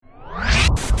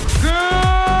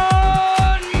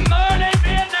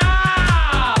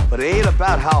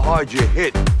how hard you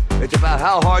hit. It's about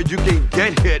how hard you can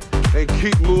get hit and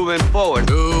keep moving forward.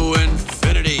 To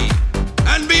infinity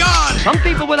and beyond! Some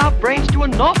people without brains do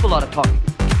an awful lot of talking,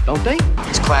 don't they?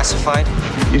 It's classified.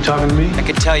 You talking to me? I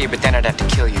could tell you, but then I'd have to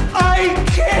kill you. I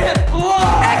can't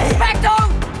lie! Expecto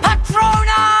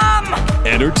Patronum!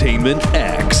 Entertainment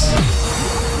X.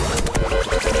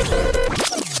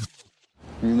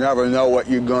 You never know what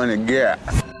you're going to get.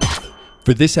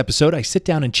 For this episode, I sit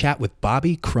down and chat with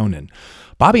Bobby Cronin.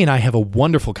 Bobby and I have a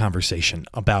wonderful conversation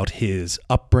about his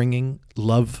upbringing,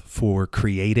 love for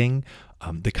creating,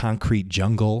 the Concrete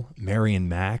Jungle, Marion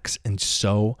Max, and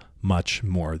so much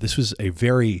more. This was a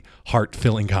very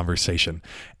heart-filling conversation,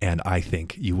 and I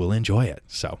think you will enjoy it.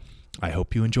 So I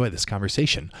hope you enjoy this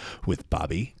conversation with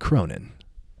Bobby Cronin.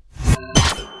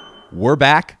 We're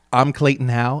back. I'm Clayton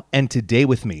Howe, and today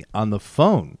with me on the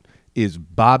phone is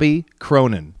Bobby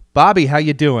Cronin. Bobby, how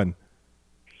you doing?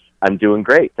 I'm doing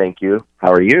great, thank you.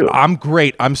 How are you? I'm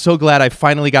great. I'm so glad I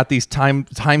finally got these time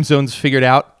zones figured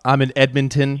out. I'm in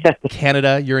Edmonton,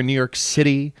 Canada. You're in New York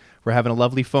City. We're having a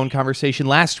lovely phone conversation.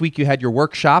 Last week you had your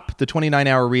workshop, the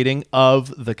 29-hour reading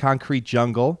of The Concrete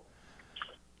Jungle.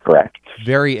 Correct.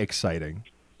 Very exciting.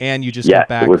 And you just got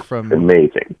back from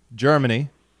amazing. Germany.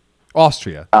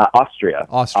 Austria. Austria.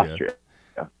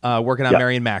 Working on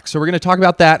Marion Max. So we're going to talk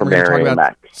about that. For we're going to talk about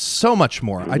Max. so much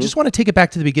more. I just want to take it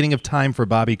back to the beginning of time for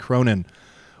Bobby Cronin.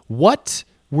 What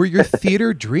were your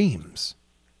theater dreams?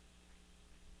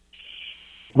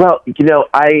 Well,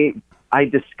 I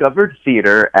discovered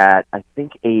theater at, I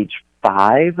think, age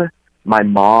 5. My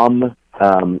mom,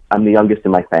 I'm the youngest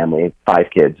in my family, 5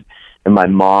 kids, and my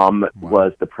mom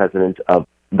was the president of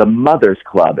the Mothers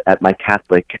Club at my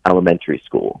Catholic elementary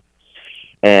school.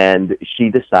 And she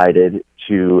decided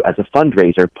to, as a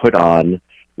fundraiser, put on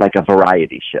like a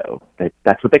variety show.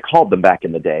 That's what they called them back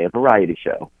in the day, a variety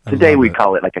show. Today we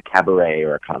call it like a cabaret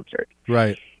or a concert.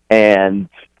 Right. And,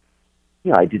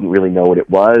 I didn't really know what it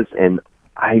was. And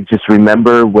I just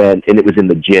remember and it was in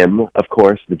the gym, of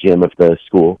course, the gym of the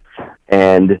school.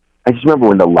 And I just remember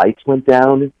when the lights went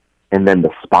down and then the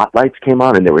spotlights came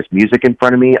on and there was music in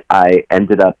front of me, I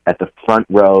ended up at the front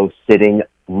row sitting,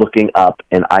 looking up,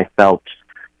 and I felt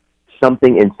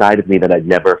something inside of me that I'd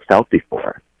never felt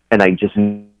before. And I just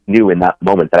knew in that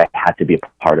moment that I had to be a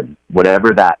part of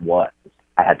whatever that was.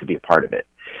 I had to be a part of it.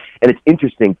 And it's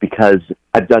interesting because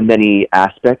I've done many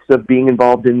aspects of being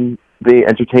involved in the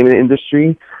entertainment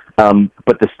industry,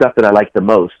 but the stuff that I like the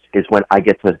most is when I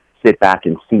get to sit back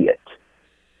and see it.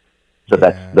 So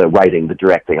that's the writing, the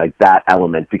directing, like that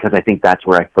element, because I think that's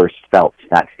where I first felt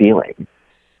that feeling,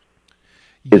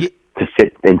 is to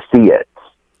sit and see it.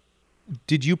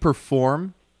 Did you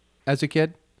perform as a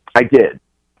kid? I did.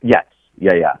 Yes.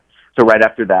 Yeah. So right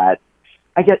after that,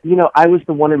 I was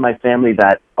the one in my family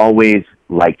that always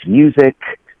liked music.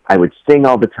 I would sing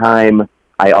all the time.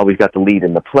 I always got the lead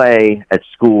in the play at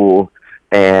school.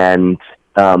 And,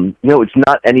 it's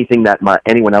not anything that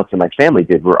anyone else in my family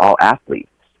did. We're all athletes.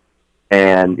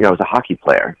 And, I was a hockey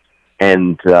player.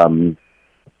 And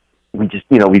we just,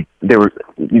 we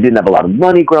didn't have a lot of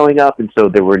money growing up. And so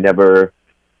there were never...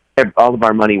 all of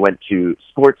our money went to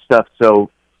sports stuff. So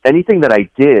anything that I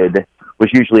did was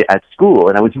usually at school.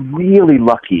 And I was really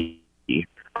lucky.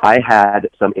 I had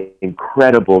some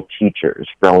incredible teachers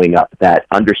growing up that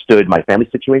understood my family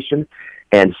situation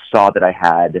and saw that I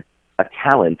had a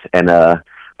talent and a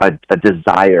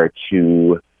desire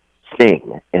to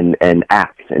sing and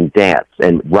act and dance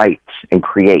and write and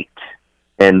create.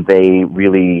 And they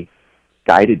really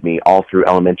guided me all through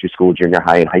elementary school, junior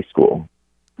high, and high school.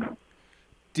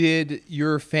 Did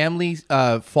your family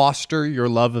foster your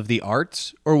love of the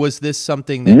arts, or was this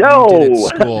something that you did at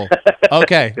school?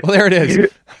 Okay, well, there it is.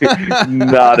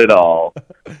 Not at all.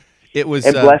 It was,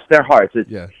 and bless their hearts.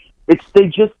 They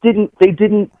just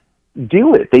didn't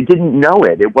do it. They didn't know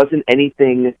it. It wasn't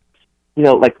anything,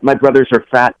 like my brothers are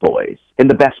frat boys in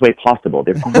the best way possible.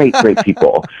 They're great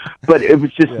people, but it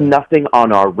was just nothing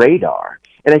on our radar.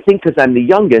 And I think because I'm the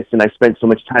youngest and I spent so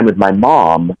much time with my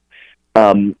mom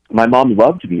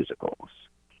loved musicals,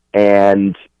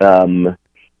 and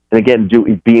again,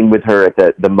 being with her at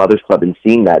the Mothers Club and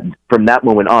seeing that, from that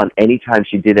moment on, anytime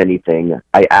she did anything,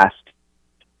 I asked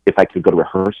if I could go to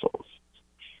rehearsals.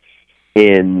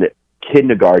 In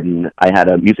kindergarten, I had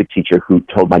a music teacher who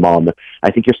told my mom,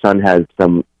 I think your son has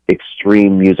some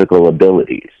extreme musical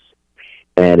abilities.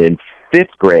 And in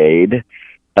 5th grade,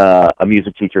 a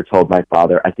music teacher told my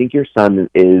father, I think your son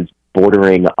is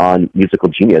bordering on musical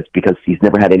genius because he's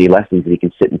never had any lessons and he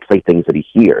can sit and play things that he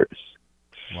hears.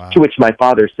 Wow. To which my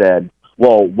father said,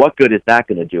 well, what good is that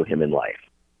going to do him in life?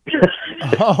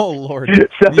 Oh, Lord.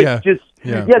 So Yeah. it's just,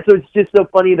 Yeah. so it's just so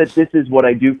funny that this is what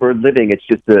I do for a living. It's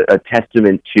just a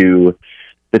testament to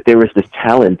that there was this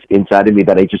talent inside of me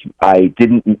that I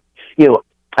didn't,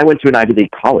 I went to an Ivy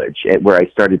League college where I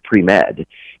started pre-med,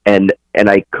 and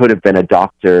I could have been a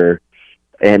doctor,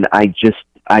 and I just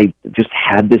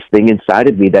had this thing inside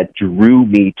of me that drew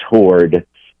me toward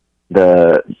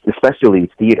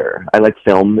especially theater. I like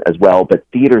film as well, but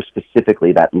theater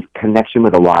specifically, that connection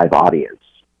with a live audience.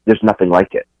 There's nothing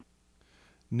like it.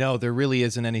 No, there really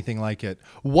isn't anything like it.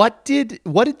 What did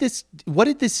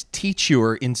this teach you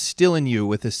or instill in you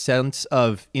with a sense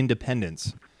of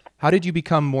independence? How did you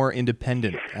become more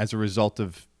independent as a result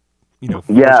of,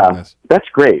 forging this? That's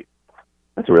great.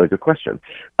 That's a really good question.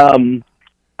 I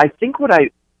think so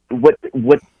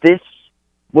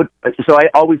I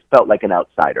always felt like an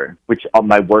outsider, which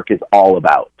my work is all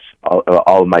about.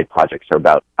 All of my projects are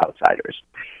about outsiders.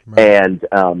 Right. And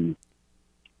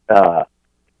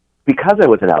because I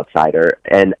was an outsider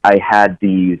and I had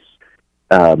these,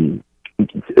 I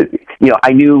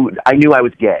knew I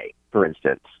was gay, for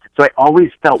instance. So I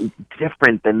always felt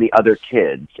different than the other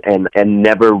kids and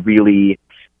never really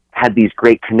had these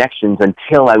great connections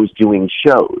until I was doing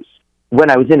shows. When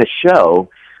I was in a show,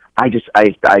 I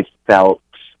felt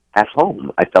at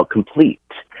home. I felt complete.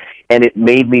 And it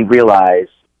made me realize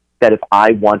that if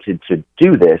I wanted to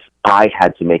do this, I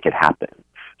had to make it happen.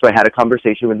 So I had a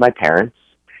conversation with my parents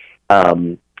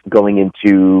going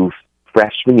into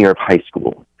freshman year of high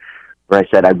school, where I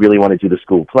said, I really want to do the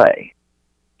school play.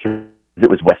 It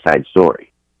was West Side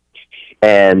Story.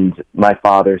 And my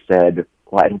father said,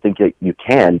 well, I don't think that you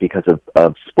can because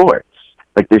of sports.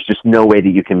 Like, there's just no way that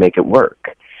you can make it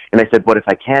work. And I said, what if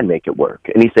I can make it work?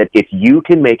 And he said, if you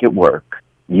can make it work,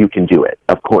 you can do it.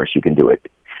 Of course you can do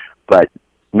it. But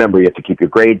remember, you have to keep your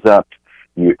grades up.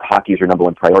 Hockey is your number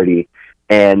one priority.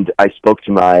 And I spoke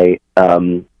to my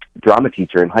drama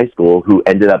teacher in high school, who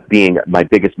ended up being my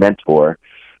biggest mentor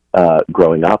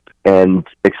growing up, and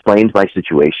explained my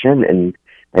situation.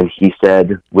 And he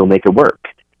said, we'll make it work.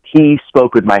 He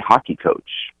spoke with my hockey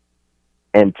coach.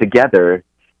 And together,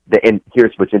 and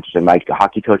here's what's interesting. My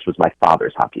hockey coach was my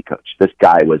father's hockey coach. This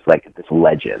guy was like this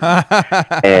legend.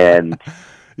 And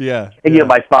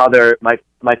my father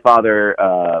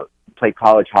played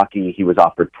college hockey. He was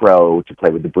offered pro to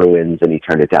play with the Bruins, and he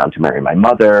turned it down to marry my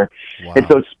mother. Wow. And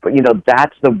so,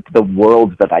 that's the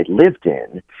world that I lived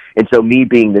in. And so me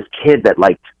being this kid that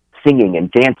liked singing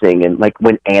and dancing, and like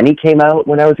when Annie came out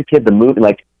when I was a kid, the movie,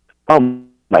 like, oh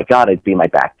my God, I'd be in my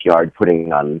backyard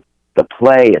putting on the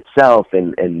play itself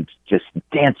and just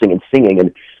dancing and singing.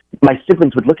 And my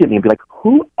siblings would look at me and be like,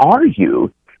 who are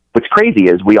you? What's crazy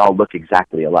is we all look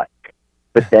exactly alike.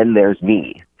 But then there's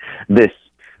me.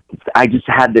 I just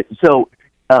had this. So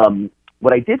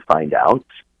what I did find out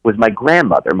was my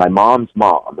grandmother, my mom's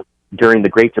mom, during the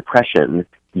Great Depression,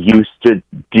 used to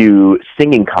do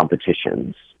singing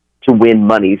competitions to win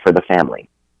money for the family.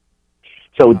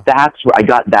 So that's where I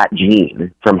got that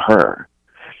gene from her.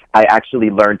 I actually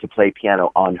learned to play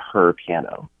piano on her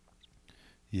piano.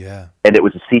 Yeah. And it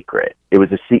was a secret.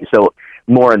 So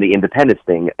more on the independence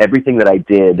thing, everything that I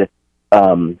did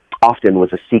often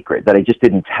was a secret that I just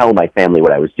didn't tell my family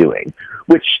what I was doing,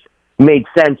 which made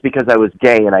sense because I was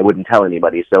gay and I wouldn't tell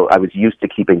anybody. So I was used to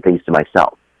keeping things to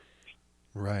myself.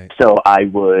 Right. So I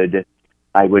would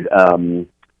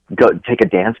go take a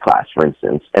dance class, for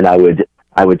instance, and I would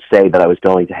say that I was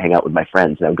going to hang out with my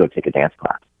friends, and I would go take a dance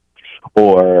class.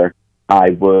 Or I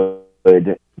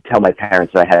would tell my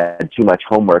parents that I had too much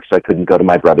homework, so I couldn't go to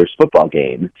my brother's football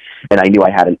game. And I knew I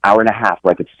had an hour and a half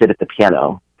where I could sit at the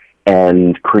piano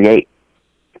and create,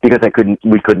 because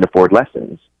we couldn't afford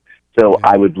lessons. So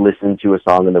I would listen to a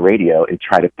song on the radio and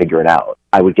try to figure it out.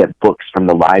 I would get books from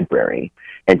the library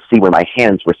and see where my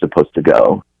hands were supposed to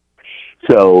go.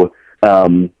 So,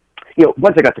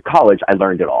 once I got to college, I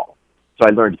learned it all. So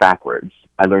I learned backwards.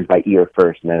 I learned by ear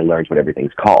first, and then I learned what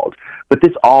everything's called. But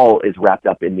this all is wrapped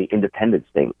up in the independence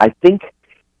thing. I think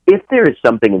if there is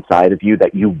something inside of you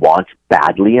that you want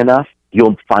badly enough,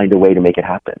 you'll find a way to make it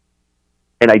happen.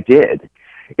 And I did.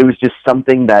 It was just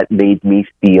something that made me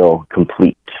feel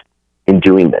complete in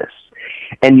doing this.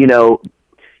 And,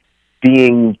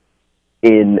 being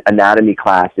in anatomy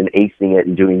class and acing it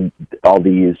and doing all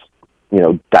these,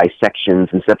 dissections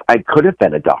and stuff, I could have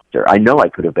been a doctor. I know I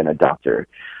could have been a doctor.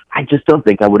 I just don't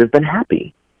think I would have been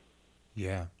happy.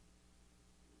 Yeah.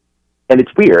 And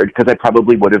it's weird because I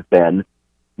probably would have been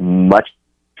much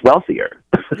wealthier.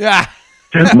 Yeah.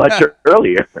 much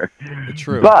earlier.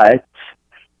 True. But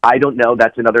I don't know.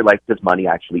 That's another, does money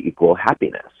actually equal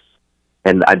happiness?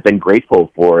 And I've been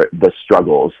grateful for the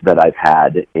struggles that I've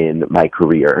had in my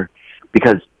career,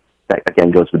 because that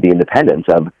again goes with the independence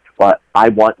of, well, I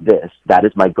want this. That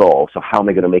is my goal. So how am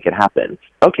I going to make it happen?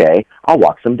 Okay, I'll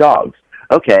walk some dogs.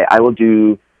 Okay, I will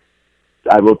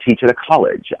teach at a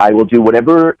college. I will do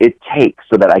whatever it takes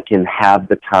so that I can have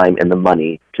the time and the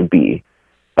money to be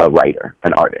a writer,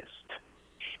 an artist.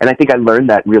 And I think I learned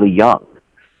that really young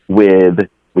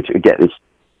which again is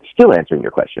still answering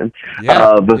your question.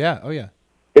 Yeah.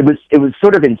 It was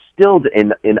sort of instilled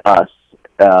in us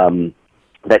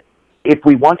that if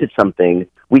we wanted something,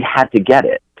 we had to get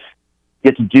it.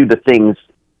 You had to do the things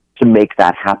to make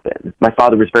that happen. My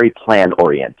father was very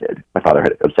plan-oriented. My father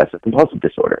had obsessive-compulsive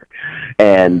disorder.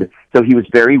 And so he was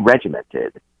very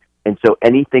regimented. And so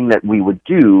anything that we would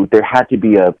do, there had to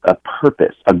be a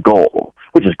purpose, a goal,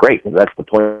 which is great. That's the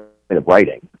point of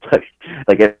writing.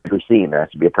 Like every scene, there has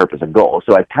to be a purpose, a goal.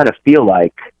 So I kind of feel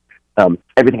like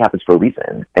everything happens for a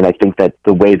reason. And I think that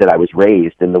the way that I was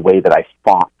raised and the way that I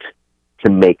fought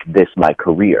to make this my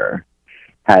career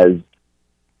has,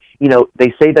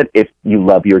 they say that if you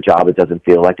love your job, it doesn't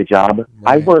feel like a job. Right.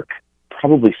 I work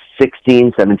probably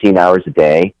 16, 17 hours a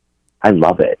day. I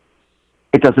love it.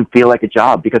 It doesn't feel like a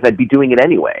job because I'd be doing it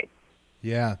anyway.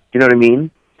 Yeah. Do you know what I mean?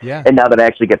 Yeah. And now that I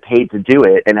actually get paid to do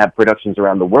it and have productions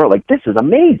around the world, like, this is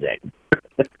amazing.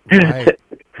 Right.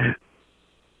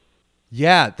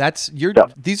 Yeah,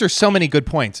 these are so many good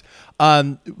points.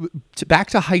 Back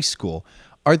to high school.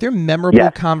 Are there memorable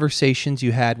conversations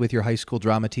you had with your high school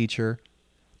drama teacher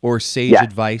or sage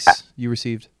advice you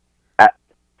received?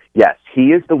 Yes.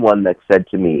 He is the one that said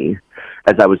to me,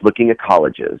 as I was looking at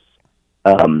colleges,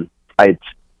 so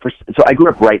I grew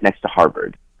up right next to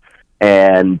Harvard,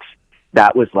 and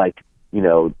that was like,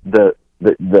 the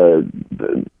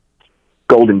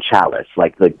golden chalice,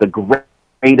 like the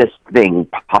greatest thing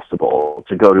possible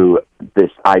to go to this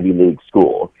Ivy League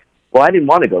school. Well, I didn't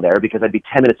want to go there because I'd be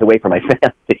 10 minutes away from my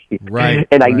family. Right.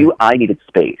 And I knew I needed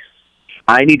space.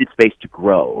 I needed space to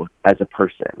grow as a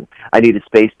person. I needed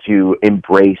space to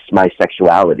embrace my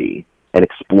sexuality and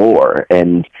explore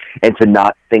and to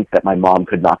not think that my mom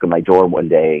could knock on my door one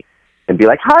day and be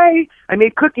like, "Hi, I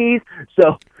made cookies."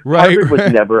 So Harvard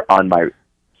was never on my,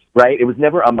 it was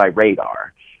never on my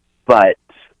radar. But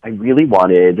I really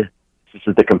wanted, this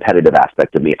is the competitive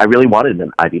aspect of me, I really wanted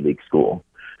an Ivy League school.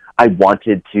 I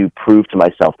wanted to prove to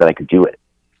myself that I could do it.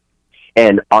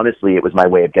 And honestly, it was my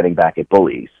way of getting back at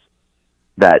bullies.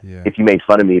 That if you made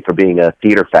fun of me for being a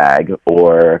theater fag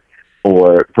or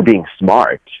for being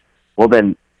smart, well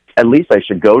then at least I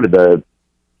should go to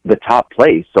the top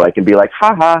place so I can be like,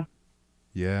 haha.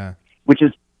 Yeah.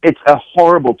 It's a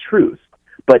horrible truth,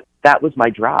 but that was my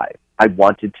drive. I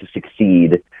wanted to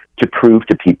succeed, to prove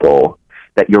to people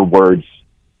that your words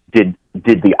did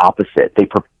the opposite. They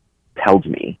propelled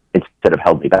me instead of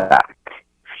held me back.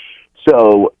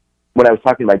 So when I was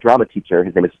talking to my drama teacher,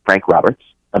 his name is Frank Roberts,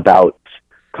 about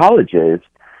colleges,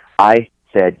 I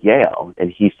said Yale,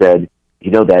 and he said,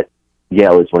 that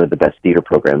Yale is one of the best theater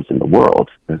programs in the world.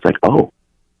 And it's like, oh,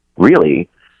 really?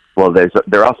 Well,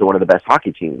 they're also one of the best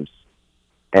hockey teams.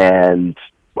 And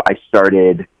I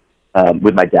started,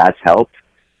 with my dad's help,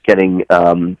 getting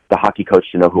the hockey coach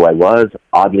to know who I was.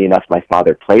 Oddly enough, my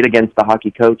father played against the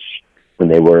hockey coach when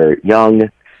they were young,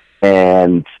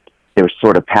 and they were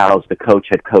sort of pals. The coach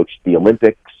had coached the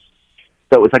Olympics.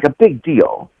 So it was like a big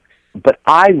deal. But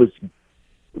I was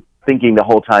thinking the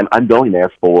whole time, I'm going there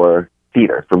for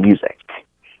theater, for music,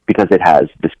 because it has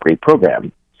this great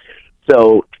program.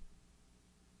 So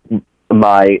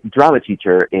my drama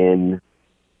teacher, in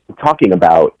talking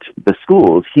about the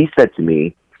schools, he said to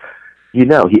me, he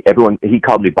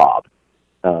called me Bob.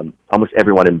 Almost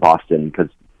everyone in Boston, because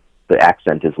the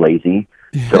accent is lazy.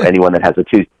 So anyone that has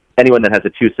a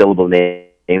two-syllable name,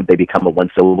 they become a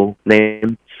one-syllable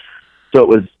name. So it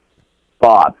was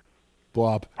Bob.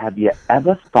 Have you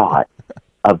ever thought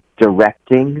of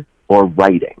directing or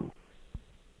writing?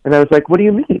 And I was like, what do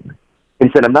you mean? And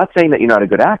he said, I'm not saying that you're not a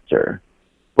good actor,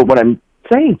 but what I'm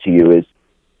saying to you is,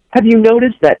 have you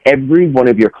noticed that every one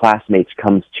of your classmates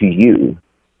comes to you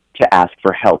to ask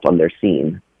for help on their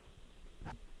scene?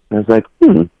 And I was like,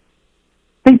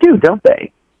 they do, don't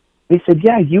they? And he said,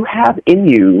 yeah, you have in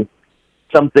you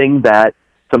something that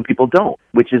some people don't,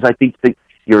 which is, I think, that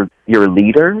you're a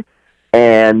leader,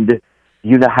 and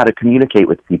you know how to communicate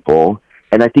with people,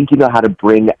 and I think you know how to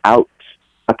bring out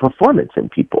a performance in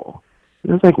people.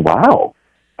 And I was like, wow,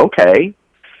 okay.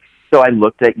 So I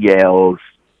looked at Yale's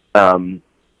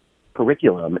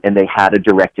curriculum, and they had a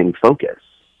directing focus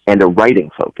and a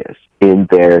writing focus in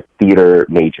their theater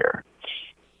major.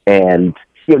 And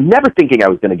never thinking I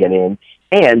was going to get in,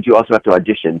 and you also have to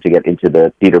audition to get into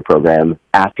the theater program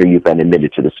after you've been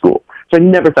admitted to the school. So I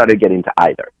never thought I'd get into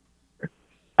either.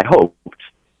 I hoped.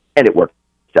 and it worked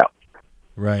out.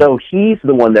 Right. So he's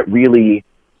the one that really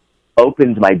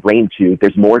opened my brain to,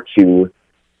 there's more to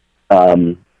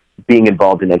being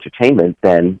involved in entertainment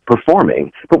than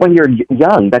performing. But when you're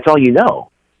young, that's all you know.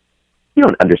 You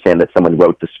don't understand that someone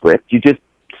wrote the script. You just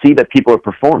see that people are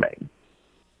performing.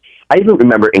 I even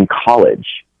remember in college,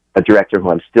 a director who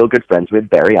I'm still good friends with,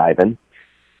 Barry Ivan.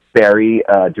 Barry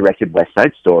directed West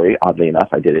Side Story. Oddly enough,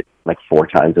 I did it like 4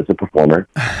 times as a performer.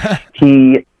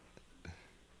 He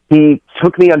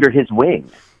took me under his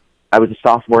wing. I was a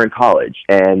sophomore in college,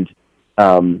 and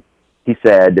he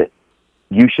said,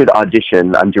 you should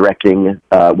audition. I'm directing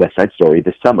West Side Story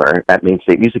this summer at Maine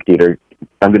State Music Theater.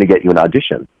 I'm going to get you an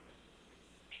audition.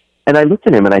 And I looked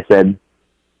at him and I said,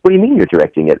 what do you mean you're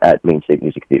directing it at Maine State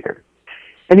Music Theater?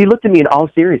 And he looked at me in all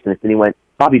seriousness and he went,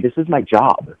 Bobby, this is my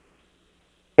job.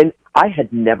 And I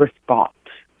had never thought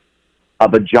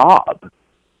of a job.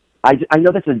 I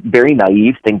know that's a very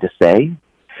naive thing to say,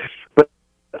 but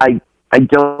I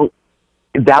don't,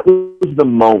 that was the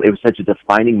moment, it was such a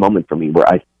defining moment for me where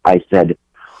I said,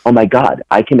 oh my God,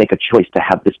 I can make a choice to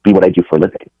have this be what I do for a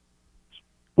living.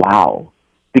 Wow.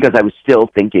 Because I was still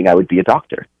thinking I would be a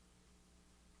doctor.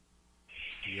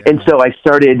 Yeah. And so I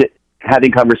started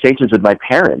having conversations with my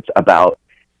parents about,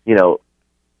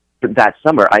 that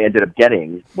summer I ended up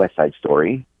getting West Side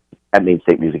Story at Maine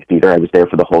State Music Theater. I was there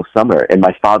for the whole summer. And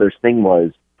my father's thing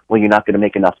was, well, you're not going to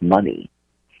make enough money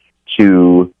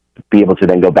to be able to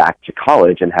then go back to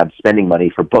college and have spending money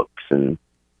for books and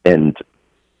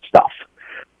stuff.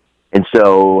 And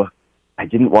so I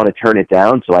didn't want to turn it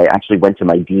down. So I actually went to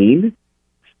my dean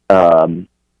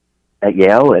at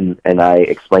Yale and I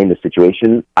explained the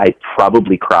situation. I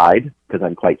probably cried because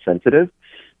I'm quite sensitive.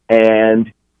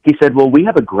 And he said, well, we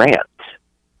have a grant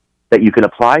that you can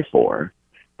apply for.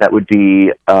 That would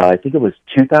be, I think it was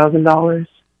 $2,000,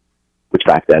 which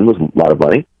back then was a lot of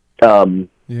money.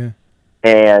 Yeah.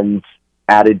 And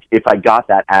if I got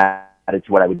that added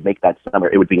to what I would make that summer,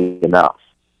 it would be enough.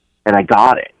 And I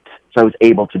got it. So I was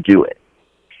able to do it.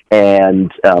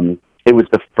 And it was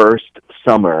the first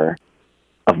summer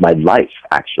of my life,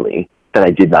 actually, that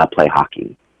I did not play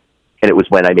hockey. And it was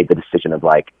when I made the decision of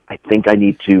I think I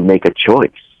need to make a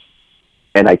choice.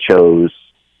 And I chose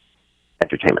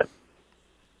entertainment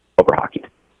over hockey.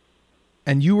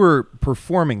 And you were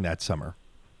performing that summer.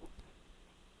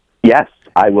 Yes,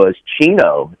 I was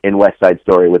Chino in West Side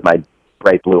Story with my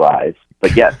bright blue eyes.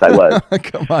 But yes, I was.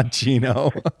 Come on,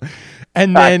 Chino.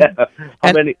 And then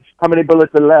how many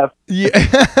bullets are left?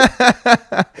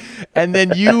 Yeah. And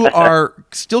then you are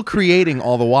still creating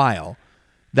all the while.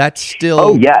 That's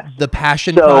still the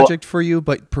passion project for you,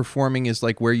 but performing is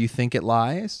where you think it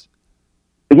lies?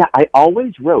 Yeah, I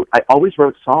always wrote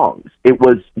songs. It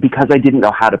was because I didn't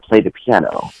know how to play the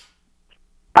piano.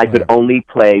 I could only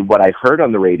play what I heard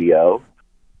on the radio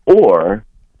or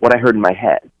what I heard in my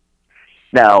head.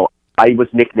 Now, I was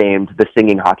nicknamed the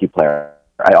singing hockey player.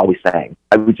 I always sang.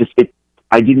 I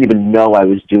didn't even know I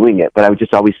was doing it, but I would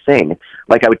just always sing.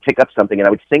 I would pick up something and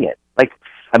I would sing it.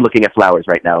 I'm looking at flowers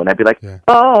right now, and I'd be like,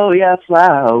 oh, yeah,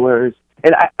 flowers.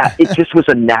 And it just was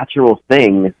a natural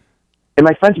thing. And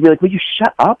my friends would be like, will you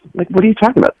shut up? What are you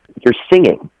talking about? You're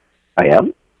singing. I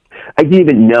am? I didn't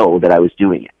even know that I was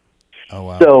doing it. Oh,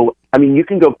 wow. So, you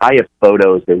can go, I have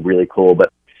photos, they're really cool,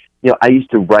 but, I used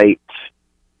to write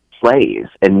plays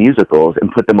and musicals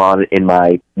and put them on in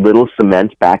my little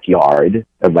cement backyard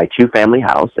of my 2-family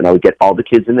house, and I would get all the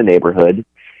kids in the neighborhood,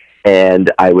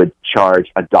 and I would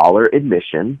charge $1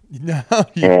 admission. No,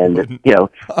 and,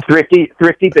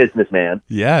 thrifty businessman.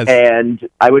 Yes. And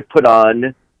I would put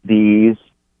on these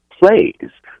plays.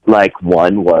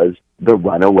 One was The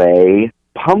Runaway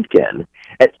Pumpkin.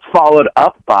 It's followed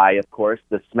up by, of course,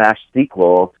 the smash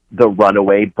sequel, The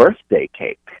Runaway Birthday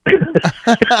Cake.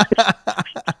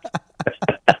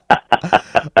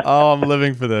 Oh, I'm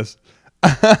living for this.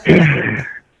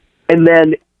 And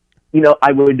then,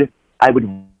 I would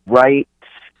write,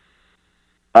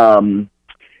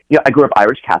 I grew up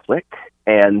Irish Catholic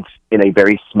and in a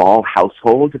very small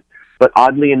household, but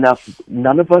oddly enough,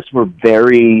 none of us were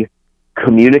very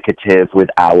communicative with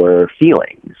our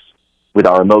feelings, with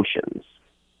our emotions.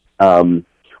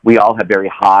 We all have very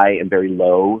high and very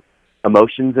low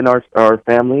emotions in our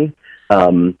family,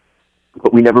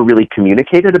 but we never really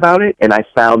communicated about it. And I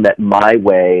found that my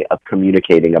way of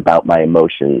communicating about my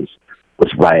emotions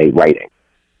was by writing.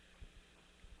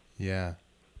 Yeah.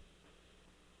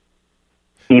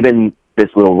 Even this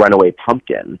little runaway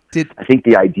pumpkin, I think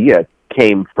the idea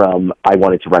came from I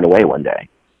wanted to run away one day.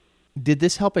 Did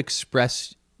this help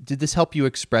you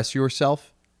express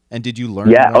yourself? And did you learn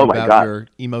more about your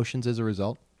emotions as a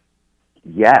result?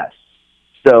 Yes.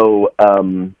 So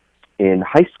in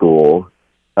high school,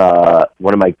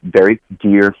 one of my very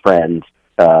dear friends,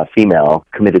 female,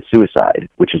 committed suicide,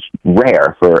 which is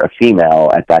rare for a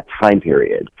female at that time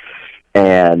period.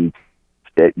 And,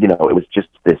 it was just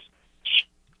this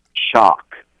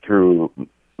shock through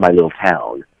my little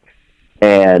town.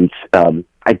 And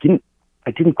I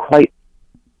didn't quite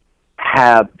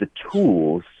have the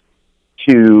tools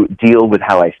to deal with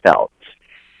how I felt.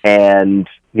 And,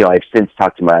 I've since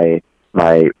talked to my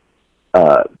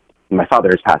father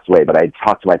has passed away, but I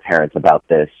talked to my parents about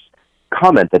this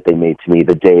comment that they made to me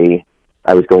the day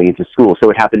I was going into school. So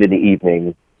it happened in the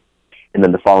evening, and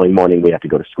then the following morning we had to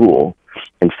go to school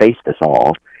and face this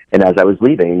all. And as I was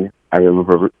leaving, I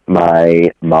remember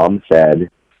my mom said,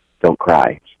 "Don't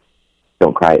cry.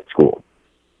 Don't cry at school."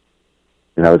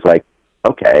 And I was like,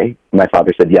 okay. My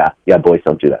father said, yeah, boys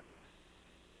don't do that.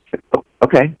 I said, "Oh,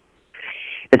 okay."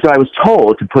 And so I was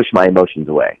told to push my emotions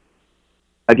away.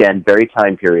 Again, very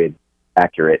time period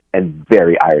accurate and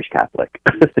very Irish Catholic.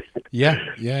 Yeah.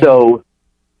 So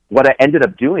what I ended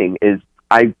up doing is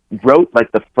I wrote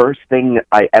like the first thing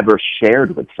I ever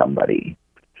shared with somebody.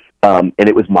 And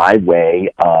it was my way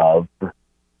of,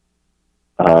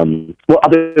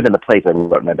 other than the plays I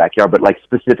wrote in my backyard, but like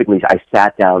specifically I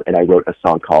sat down and I wrote a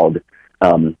song called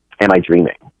Am I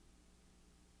Dreaming?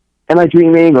 Am I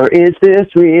dreaming or is this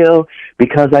real?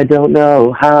 Because I don't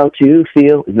know how to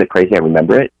feel. Isn't it crazy? I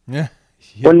remember it. Yeah.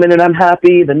 1 minute I'm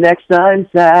happy, the next I'm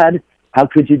sad. How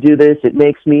could you do this? It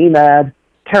makes me mad.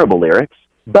 Terrible lyrics,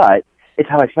 but it's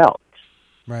how I felt.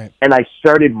 Right. And I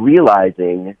started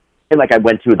realizing, and like I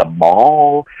went to the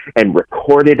mall and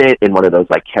recorded it in one of those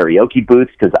like karaoke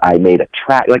booths because I made a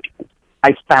track. Like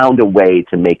I found a way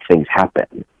to make things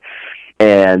happen.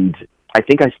 And I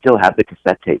think I still have the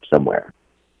cassette tape somewhere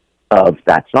of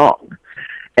that song.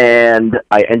 And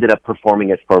I ended up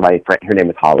performing it for my friend, her name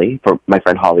is Holly, for my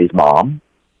friend Holly's mom.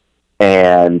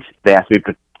 And they asked me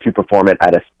to perform it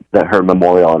at her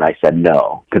memorial, and I said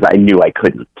no, because I knew I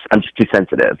couldn't. I'm just too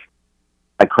sensitive.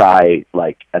 I cry,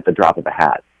 like, at the drop of a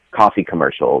hat. Coffee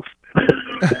commercials.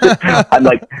 I'm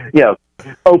like,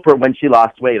 Oprah, when she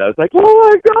lost weight, I was like, oh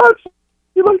my God,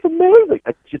 she looks amazing.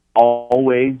 I've just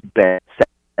always been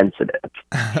sensitive.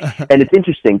 And it's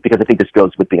interesting because I think this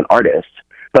goes with being an artist,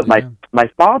 but my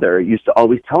father used to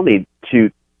always tell me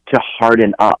to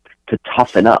harden up, to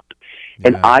toughen up.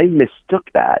 And I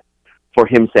mistook that for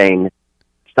him saying,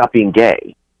 stop being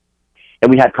gay.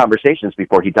 And we had conversations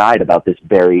before he died about this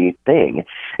very thing.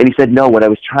 And he said, no, what I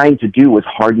was trying to do was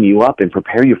harden you up and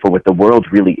prepare you for what the world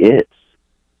really is.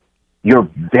 You're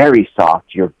very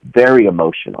soft. You're very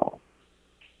emotional.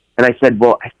 And I said,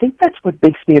 well, I think that's what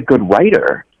makes me a good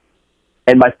writer.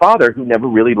 And my father, who never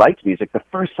really liked music, the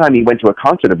first time he went to a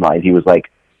concert of mine, he was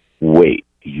like, wait,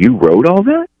 you wrote all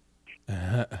that?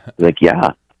 Like,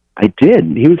 yeah, I did.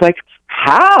 And he was like,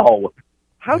 how?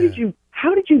 How did you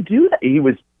do that? He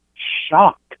was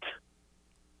shocked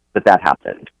that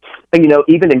happened. And,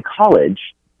 even in college,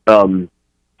 freshman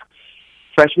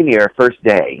year, first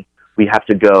day, we have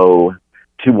to go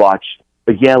to watch,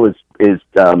 Yale is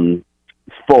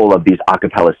full of these a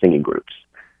cappella singing groups.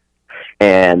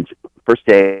 And first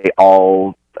day,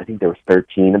 I think there were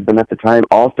 13 of them at the time,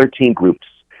 all 13 groups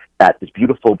at this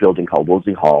beautiful building called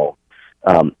Wolsey Hall.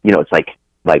 It's like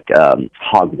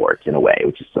Hogwarts in a way,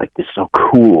 which is like, this is so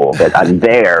cool that I'm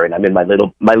there and I'm in my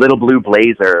little blue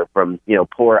blazer from,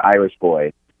 poor Irish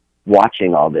boy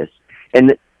watching all this.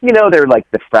 And, they're like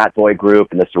the frat boy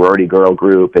group and the sorority girl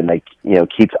group and like,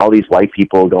 keeps all these white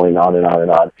people going on and on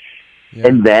and on. Yeah.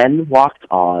 And then walked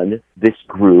on this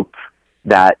group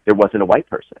that there wasn't a white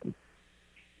person.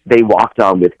 They walked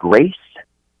on with grace,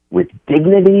 with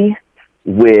dignity,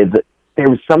 there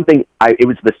was something, it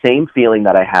was the same feeling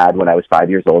that I had when I was 5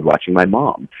 years old watching my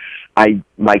mom.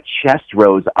 My chest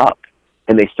rose up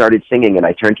and they started singing and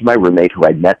I turned to my roommate who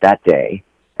I'd met that day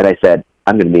and I said,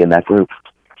 I'm going to be in that group.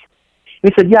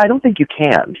 And he said, yeah, I don't think you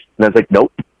can. And I was like,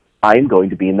 nope, I am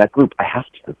going to be in that group. I have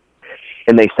to.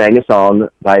 And they sang a song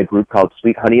by a group called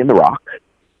Sweet Honey in the Rock,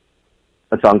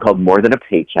 a song called More Than a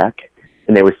Paycheck.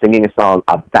 And they were singing a song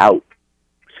about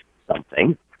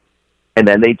something. And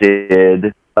then they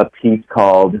did a piece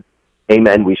called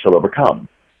Amen, We Shall Overcome.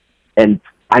 And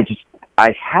I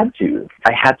had to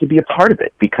be a part of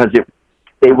it because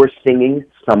they were singing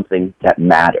something that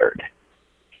mattered.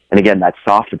 And again, that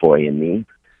soft boy in me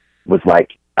was like,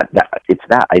 I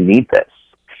need this.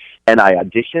 And I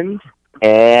auditioned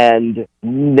and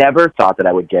never thought that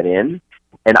I would get in.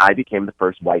 And I became the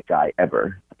first white guy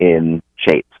ever in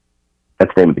Shades.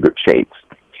 That's the name of the group, Shades.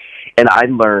 And I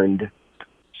learned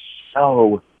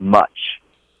so much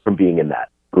from being in that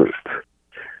group.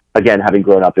 Again, having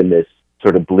grown up in this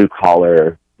sort of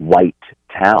blue-collar, white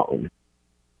town,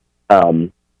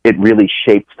 it really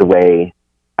shaped the way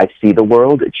I see the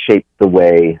world. It shaped the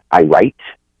way I write.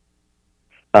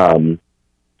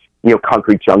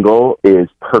 Concrete Jungle is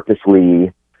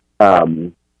purposely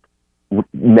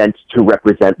meant to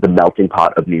represent the melting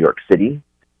pot of New York City.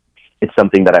 It's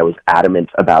something that I was adamant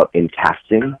about in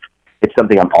casting. It's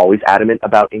something I'm always adamant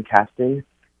about in casting,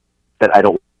 that I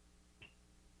don't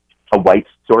a white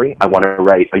story. I want to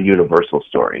write a universal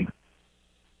story.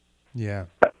 Yeah.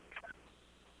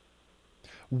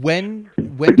 When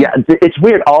yeah, it's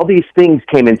weird. All these things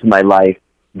came into my life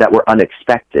that were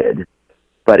unexpected,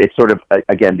 but it's sort of,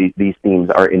 again, these themes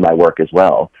are in my work as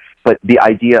well. But the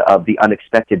idea of the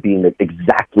unexpected being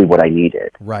exactly what I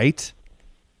needed. Right.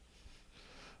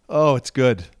 Oh, it's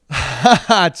good.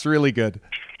 It's really good.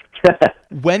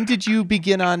 When did you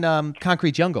begin on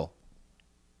Concrete Jungle?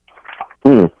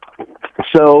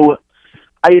 So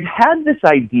I had this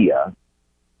idea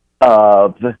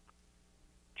of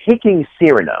taking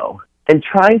Cyrano and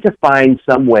trying to find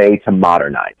some way to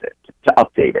modernize it, to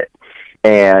update it.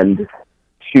 And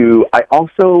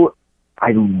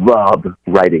I love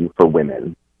writing for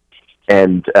women.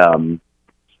 And so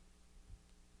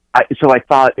I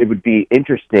thought it would be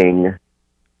interesting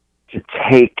to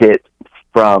take it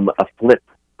from a flip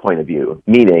point of view,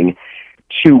 meaning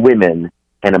 2 women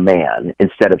and a man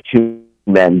instead of 2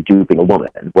 men duping a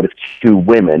woman. What if 2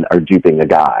 women are duping a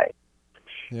guy?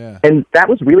 Yeah. And that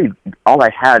was really all I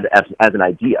had as an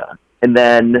idea. And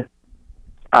then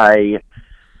I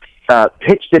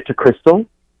pitched it to Crystal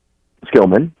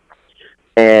Skillman,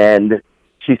 and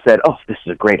she said, "Oh, this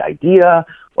is a great idea.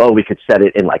 Well, we could set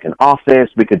it in like an office.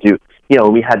 We could do,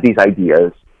 we had these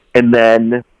ideas." And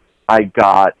then I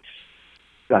got,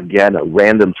 again, a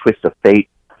random twist of fate.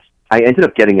 I ended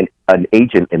up getting an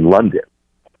agent in London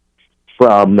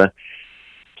from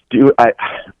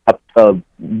a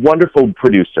wonderful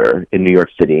producer in New York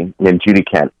City named Judy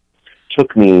Kent.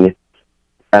 Took me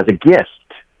as a gift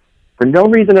for no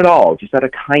reason at all, just out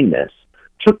of kindness,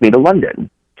 took me to London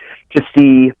to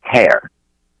see Hair.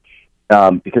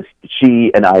 Because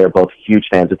she and I are both huge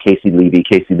fans of Casey Levy.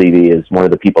 Casey Levy is one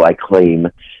of the people I claim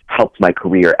helped my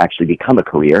career actually become a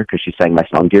career, because she sang my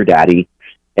song Dear Daddy,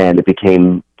 and it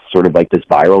became sort of like this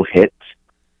viral hit,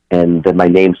 and then my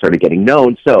name started getting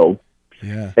known.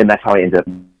 And that's how I ended up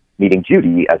meeting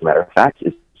Judy, as a matter of fact,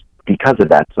 is because of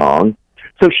that song.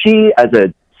 So she, as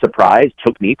a surprise,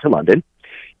 took me to London,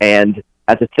 and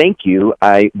as a thank you,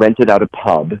 I rented out a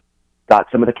pub, got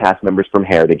some of the cast members from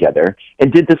Hair together,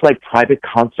 and did this like private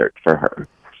concert for her.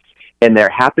 And there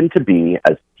happened to be,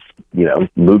 as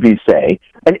movies say,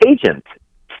 an agent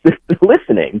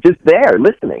listening, just there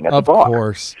listening at the bar. Of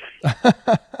course.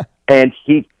 And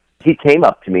he came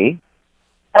up to me.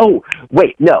 Oh,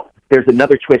 wait, no, there's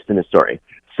another twist in the story.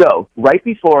 So right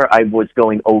before I was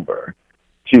going over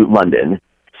to London,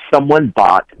 someone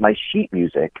bought my sheet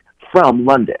music from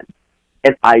London.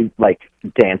 And I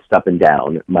danced up and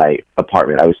down my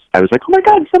apartment. I was like, "Oh my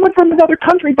God, someone from another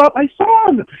country bought my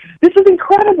song. This is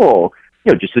incredible."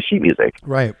 Just the sheet music.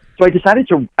 Right. So I decided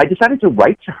to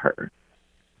write to her.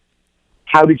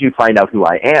 "How did you find out who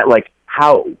I am?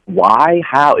 How, why,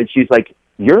 how?" And she's like,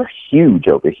 "You're huge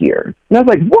over here." And I was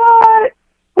like, "What?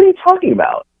 What are you talking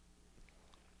about?"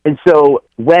 And so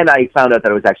when I found out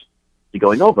that I was actually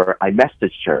going over, I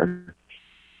messaged her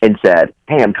and said,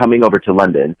 "Hey, I'm coming over to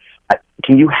London.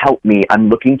 Can you help me? I'm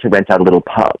looking to rent out a little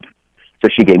pub." So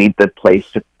she gave me the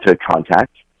place to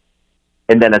contact.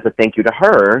 And then as a thank you to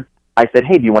her, I said,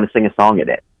 "Hey, do you want to sing a song in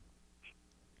it?"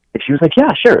 And she was like,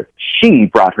 "Yeah, sure." She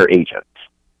brought her agent.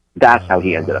 That's how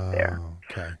he ended up there.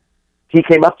 Okay. He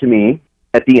came up to me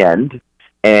at the end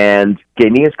and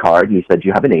gave me his card, and he said, "Do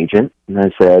you have an agent?" And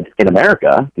I said, "In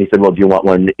America." And he said, "Well, do you want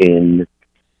one in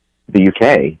the UK?"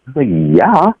 I was like,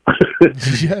 "Yeah."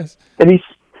 Yes. And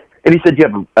he said, "Do you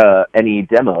have any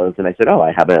demos?" And I said, "Oh,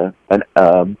 I have an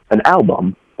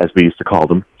album," as we used to call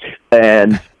them.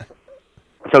 And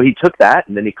so he took that,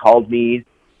 and then he called me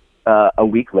a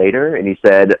week later, and he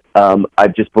said,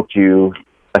 "I've just booked you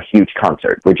a huge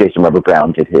concert where Jason Robert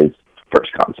Brown did his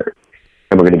first concert,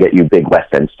 and we're going to get you big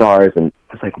West End stars." And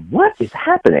I was like, "What is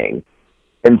happening?"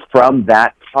 And from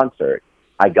that concert,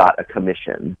 I got a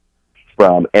commission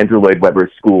from Andrew Lloyd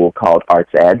Webber's school called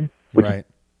Arts Ed, which is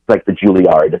like the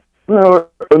Juilliard. No,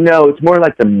 it's more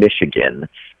like the Michigan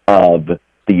of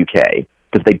the UK,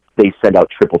 because they send out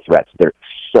triple threats. They're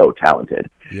so talented.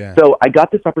 Yeah. So I got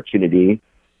this opportunity.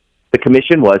 The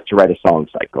commission was to write a song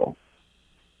cycle.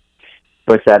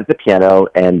 So I sat at the piano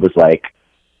and was like,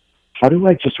 how do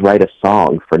I just write a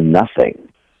song for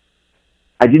nothing?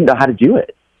 I didn't know how to do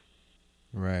it.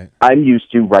 Right. I'm used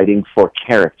to writing for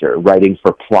character, writing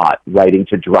for plot, writing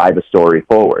to drive a story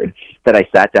forward. That I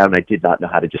sat down and I did not know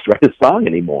how to just write a song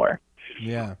anymore.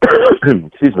 Yeah.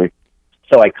 Excuse me.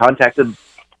 So I contacted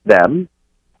them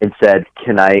and said,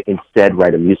 can I instead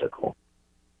write a musical?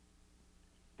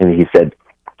 And he said,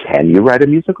 can you write a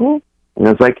musical? And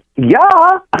I was like,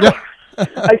 yeah.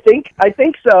 I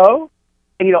think so.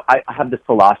 And, you know, I have this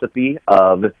philosophy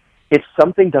of if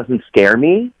something doesn't scare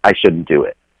me, I shouldn't do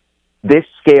it. This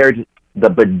scared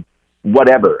the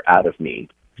whatever out of me.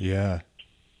 Yeah.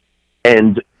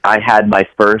 And I had my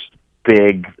first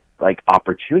big, like,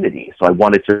 opportunity. So I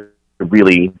wanted to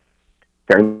really,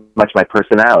 very much my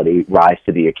personality, rise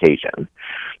to the occasion.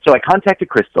 So I contacted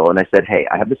Crystal and I said, hey,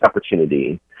 I have this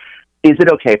opportunity. Is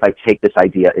it okay if I take this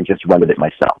idea and just run with it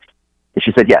myself? And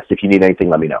she said, yes, if you need anything,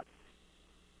 let me know.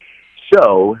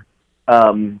 So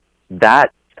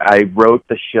that I wrote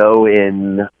the show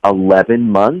in 11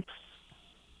 months,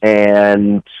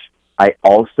 and I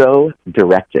also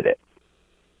directed it.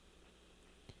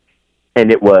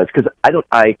 And it was, because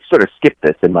I sort of skipped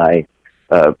this in my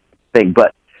thing,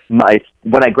 but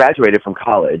when I graduated from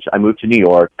college, I moved to New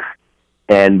York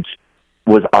and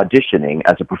was auditioning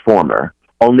as a performer,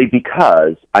 only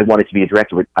because I wanted to be a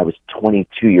director. I was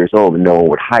 22 years old and no one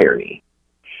would hire me.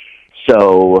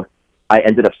 So I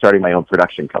ended up starting my own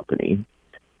production company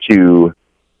to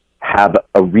have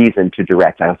a reason to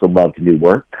direct. I also loved new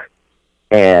work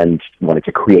and wanted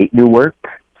to create new work.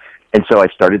 And so I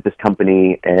started this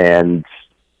company, and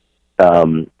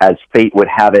as fate would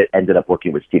have it, ended up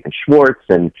working with Stephen Schwartz,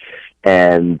 and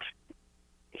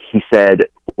he said,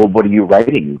 well, what are you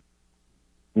writing?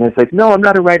 And I was like, no, I'm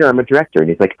not a writer, I'm a director. And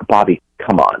he's like, Bobby,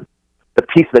 come on. The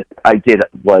piece that I did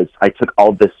was I took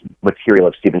all this material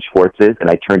of Stephen Schwartz's and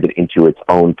I turned it into its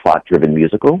own plot-driven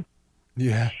musical.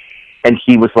 Yeah. And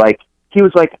he was like,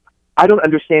 I don't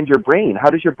understand your brain. How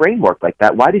does your brain work like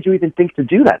that? Why did you even think to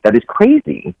do that? That is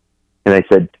crazy. And I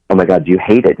said, oh my God, do you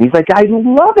hate it? And he's like, I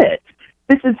love it.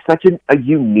 This is such a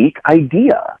unique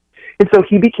idea. And so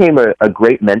he became a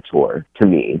great mentor to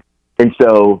me. And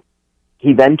so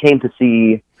he then came to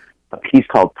see a piece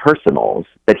called Personals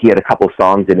that he had a couple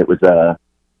songs in. It was a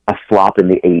flop in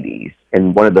the 80s.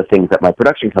 And one of the things that my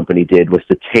production company did was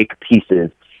to take pieces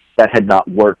that had not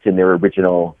worked in their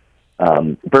original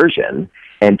version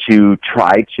and to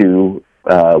try to,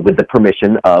 with the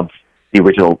permission of the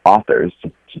original authors,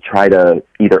 to try to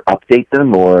either update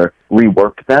them or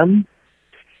rework them.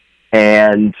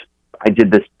 And I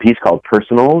did this piece called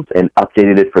Personals and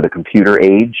updated it for the computer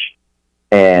age.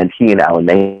 And he and Alan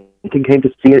Menken came to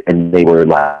see it, and they were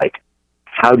like,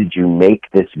 how did you make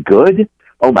this good?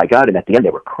 Oh my God. And at the end they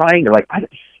were crying. They're like,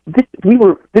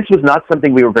 this was not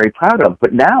something we were very proud of,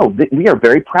 but now we are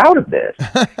very proud of this.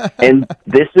 And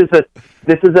this is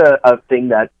a thing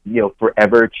that, you know,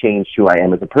 forever changed who I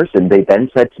am as a person. They then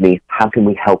said to me, how can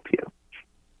we help you?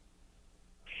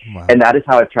 Wow. And that is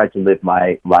how I've tried to live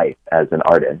my life as an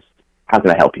artist. How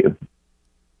can I help you?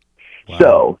 Wow.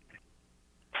 So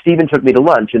Stephen took me to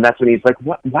lunch, and that's when he's like,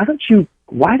 why don't you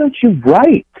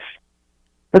write?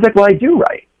 I was like, well, I do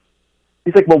write.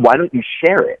 He's like, well, why don't you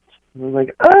share it? And I was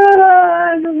like,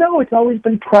 I don't know. It's always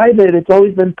been private. It's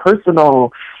always been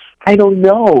personal. I don't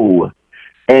know.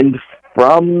 And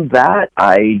from that,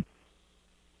 I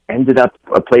ended up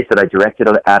a place that I directed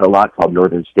at a lot called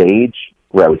Northern Stage,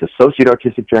 where I was associate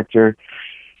artistic director.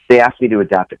 They asked me to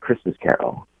adapt A Christmas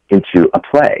Carol into a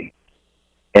play.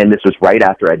 And this was right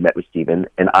after I'd met with Stephen.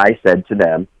 And I said to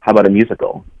them, how about a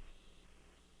musical?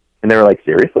 And they were like,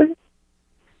 seriously? And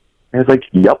I was like,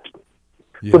 yep.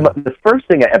 Yeah. So the first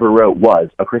thing I ever wrote was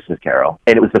A Christmas Carol.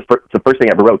 And it was the first thing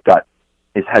I ever wrote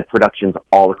had productions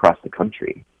all across the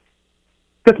country.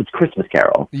 Because it's Christmas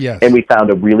Carol. Yes. And we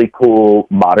found a really cool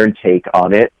modern take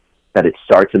on it, that it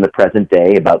starts in the present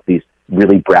day about these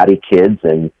really bratty kids,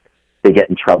 and they get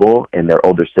in trouble, and their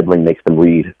older sibling makes them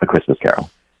read A Christmas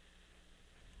Carol.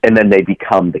 And then they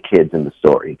become the kids in the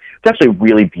story. It's actually a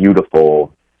really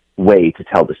beautiful way to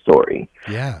tell the story.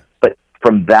 Yeah. But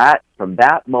from that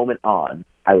moment on,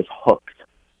 I was hooked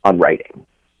on writing.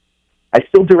 I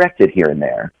still directed here and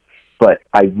there, but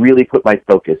I really put my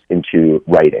focus into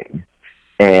writing.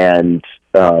 And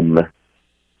so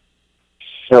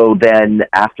then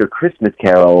after Christmas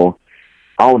Carol,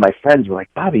 all of my friends were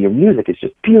like, Bobby, your music is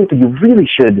just beautiful. You really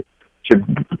should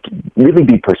really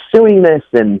be pursuing this.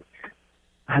 And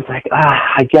I was like,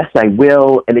 I guess I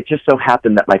will. And it just so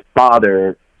happened that my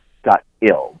father got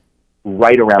ill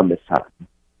right around this time.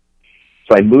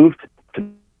 So I moved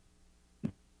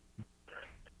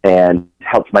and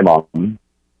helped my mom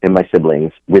and my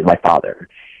siblings with my father.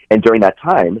 And during that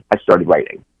time, I started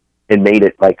writing and made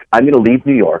it like, I'm going to leave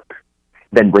New York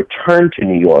then returned to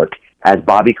New York as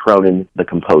Bobby Cronin, the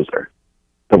composer,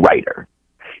 the writer,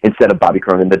 instead of Bobby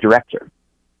Cronin, the director.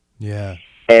 Yeah.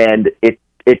 And it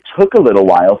took a little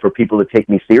while for people to take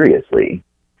me seriously.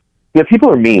 You know, people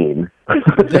are mean.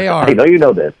 They are. I know you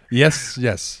know this. Yes,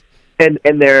 yes. And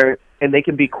they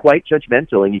can be quite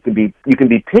judgmental, and you can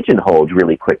be pigeonholed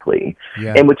really quickly.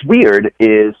 Yeah. And what's weird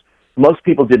is most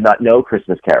people did not know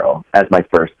Christmas Carol as my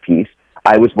first piece.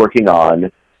 I was working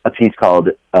on a piece called,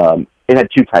 it had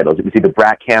two titles. It was either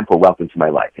Brat Camp or Welcome to My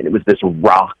Life. And it was this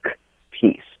rock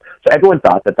piece. So everyone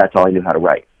thought that that's all I knew how to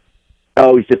write.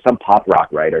 Oh, he's just some pop rock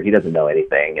writer. He doesn't know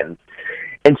anything. And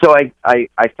so I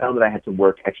found that I had to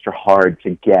work extra hard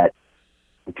to get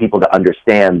people to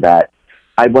understand that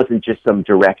I wasn't just some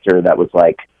director that was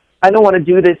like, I don't want to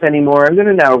do this anymore. I'm going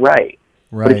to now write.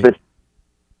 Right. But it's just,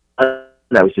 I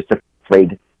was just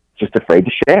afraid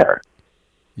to share.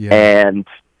 Yeah. And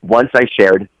once I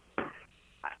shared,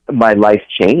 my life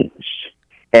changed.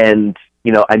 And,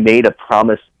 you know, I made a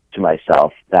promise to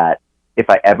myself that if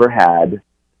I ever had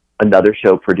another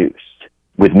show produced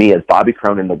with me as Bobby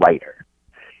Cronin, the writer,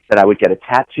 that I would get a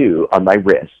tattoo on my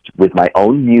wrist with my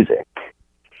own music,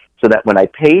 so that when I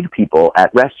paid people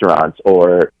at restaurants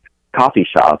or coffee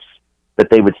shops, that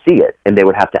they would see it and they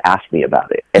would have to ask me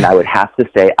about it. And I would have to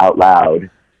say out loud,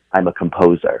 I'm a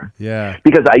composer. Yeah.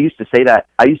 Because I used to say that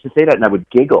and I would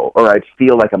giggle, or I'd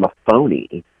feel like I'm a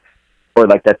phony, or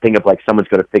like that thing of like someone's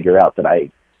going to figure out that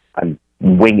I'm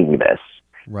winging this,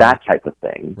 Right. that type of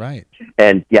thing. Right.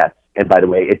 And yes, and by the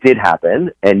way, it did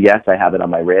happen. And yes, I have it on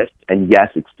my wrist. And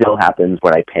yes, it still happens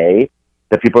when I pay,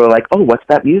 that people are like, oh, what's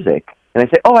that music? And I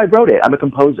say, oh, I wrote it. I'm a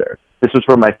composer. This was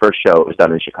for my first show. It was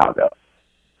done in Chicago.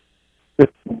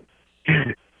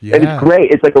 Yeah. And it's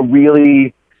great. It's like a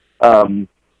really, going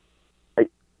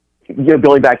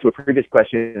back to a previous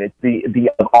question, it's the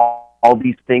of all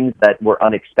these things that were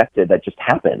unexpected that just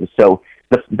happened. So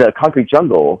the Concrete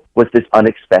Jungle was this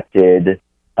unexpected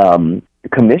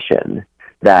commission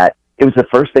that it was the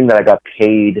first thing that I got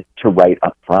paid to write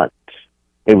up front.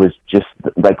 It was just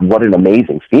like, what an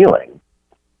amazing feeling.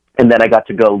 And then I got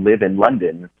to go live in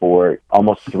London for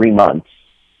almost 3 months.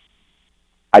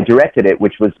 I directed it,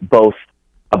 which was both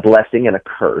a blessing and a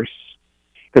curse,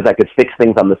 because I could fix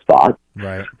things on the spot.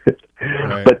 Right.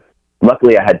 But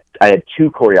luckily I had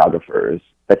two choreographers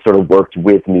that sort of worked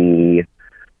with me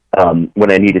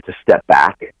when I needed to step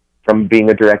back from being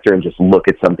a director and just look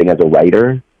at something as a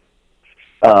writer.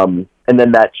 And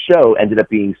then that show ended up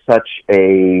being such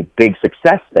a big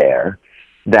success there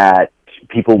that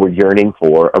people were yearning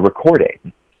for a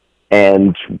recording.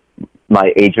 And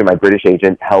my British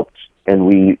agent, helped, and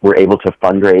we were able to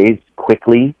fundraise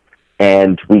quickly.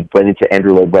 And we went into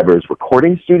Andrew Lloyd Webber's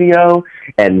recording studio,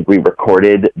 and we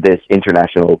recorded this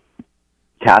international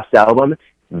cast album.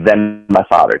 Then my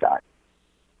father died.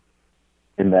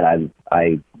 And then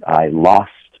I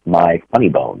lost my funny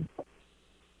bone.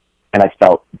 And I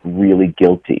felt really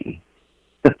guilty.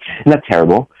 Not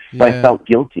terrible, but I felt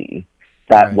guilty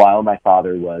that while my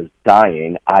father was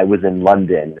dying, I was in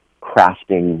London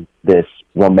crafting this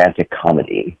romantic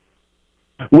comedy,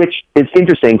 which is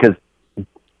interesting because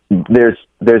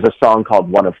there's a song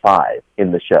called One of Five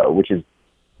in the show, which is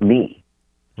me.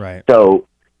 Right. So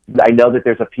I know that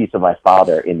there's a piece of my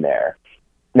father in there.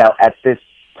 Now, at this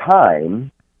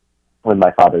time, when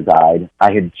my father died,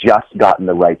 I had just gotten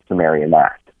the rights to Marion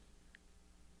Mack.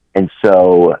 And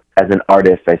so, as an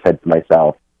artist, I said to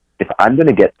myself, if I'm going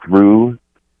to get through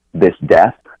this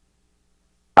death,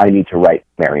 I need to write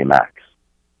Marion Mack.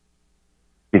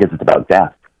 Because it's about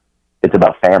death. It's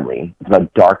about family. It's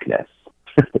about darkness.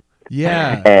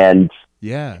 Yeah. And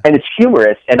yeah. And it's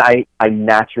humorous. And I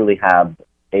naturally have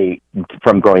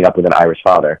from growing up with an Irish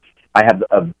father, I have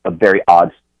a very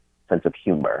odd sense of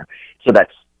humor. So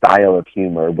that style of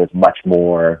humor was much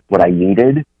more what I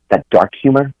needed, that dark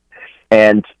humor.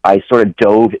 And I sort of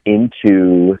dove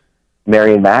into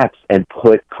Marion Mack and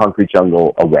put Concrete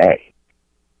Jungle away.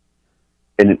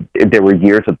 And there were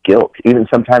years of guilt. Even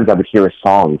sometimes I would hear a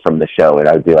song from the show and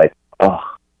I would be like, oh,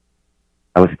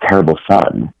 I was a terrible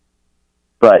son.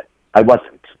 But I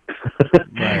wasn't.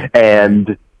 Right.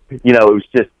 And, you know,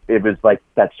 it was like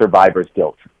that survivor's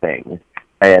guilt thing.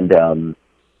 And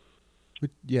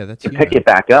yeah, that's to pick it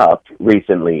back up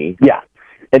recently,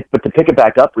 but to pick it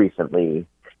back up recently,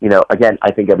 you know, again,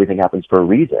 I think everything happens for a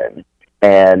reason.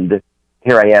 And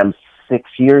here I am 6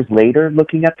 years later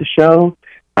looking at the show.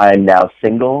 I'm now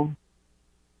single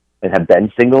and have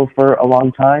been single for a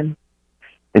long time.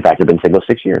 In fact, I've been single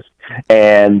 6 years.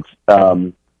 And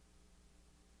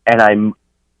I'm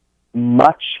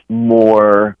much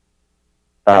more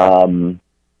happy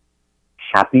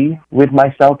with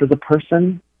myself as a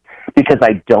person. because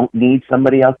I don't need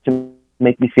somebody else to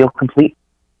make me feel complete.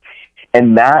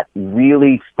 And that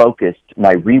really focused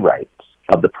my rewrites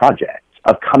of the project,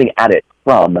 of coming at it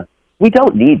from, we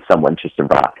don't need someone to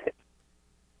survive.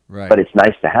 Right. But it's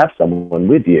nice to have someone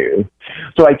with you.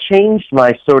 So I changed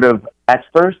my sort of, at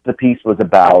first the piece was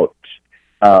about,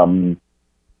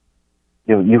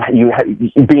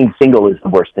 being single is the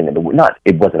worst thing in the world. Not,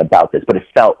 it wasn't about this, but it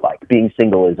felt like being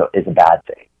single is a bad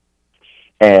thing.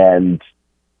 And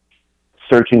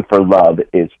searching for love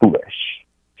is foolish.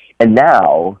 And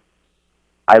now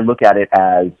I look at it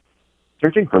as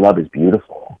searching for love is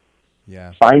beautiful.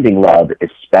 Yeah. Finding love is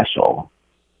special.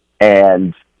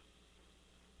 But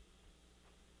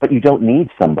you don't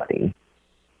need somebody.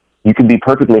 You can be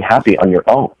perfectly happy on your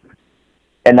own.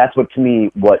 And that's what, to me,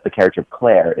 what the character of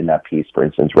Claire in that piece, for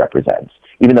instance, represents.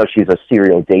 Even though she's a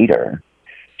serial dater,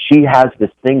 she has this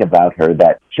thing about her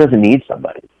that she doesn't need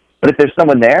somebody. But if there's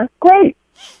someone there, great.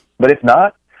 But if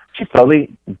not, she's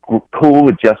totally cool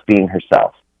with just being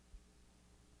herself.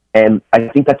 And I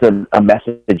think that's a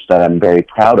message that I'm very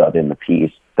proud of in the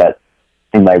piece, that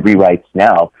in my rewrites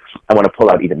now, I want to pull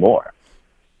out even more.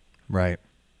 Right.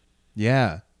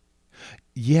 Yeah.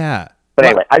 Yeah. But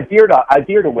anyway, I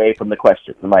veered away from the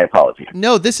question. My apologies.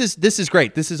 No, this is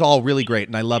great. This is all really great,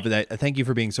 and I love that. Thank you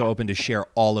for being so open to share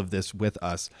all of this with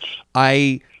us.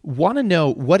 I want to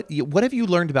know what have you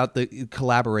learned about the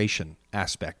collaboration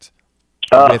aspect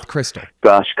with Crystal?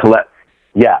 Gosh,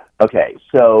 yeah. Okay,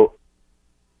 so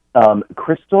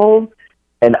Crystal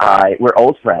and we're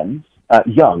old friends.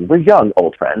 We're young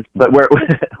old friends, but we're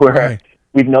right.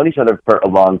 We've known each other for a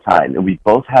long time, and we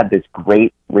both had this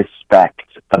great respect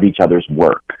of each other's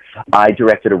work. I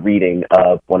directed a reading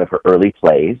of one of her early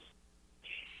plays,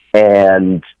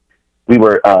 and we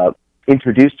were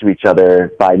introduced to each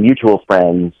other by mutual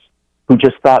friends who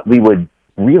just thought we would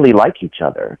really like each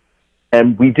other.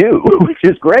 And we do, which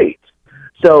is great.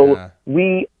 So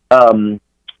we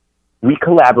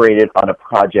collaborated on a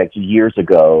project years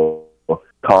ago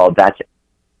called That's It,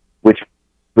 which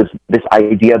was this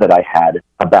idea that I had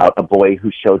about a boy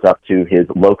who shows up to his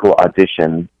local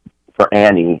audition for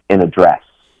Annie in a dress.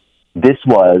 This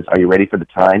was, are you ready for the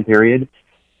time period?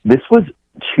 This was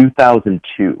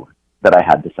 2002 that I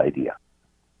had this idea.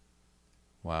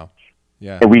 Wow.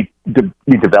 Yeah. And we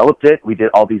developed it. We did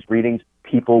all these readings.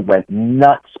 People went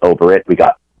nuts over it. We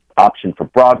got optioned for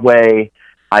Broadway.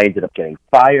 I ended up getting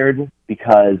fired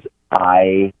because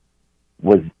I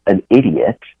was an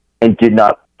idiot and did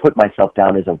not put myself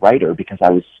down as a writer because I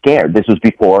was scared. This was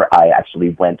before I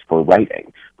actually went for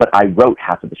writing, but I wrote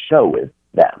half of the show with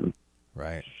them.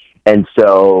 Right. And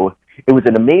so it was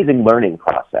an amazing learning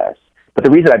process. But the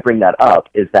reason I bring that up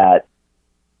is that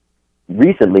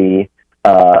recently,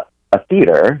 a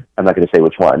theater, I'm not going to say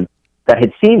which one, that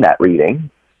had seen that reading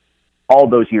all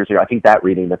those years ago, I think that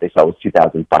reading that they saw was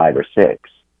 2005 or 6,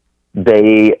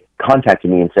 they contacted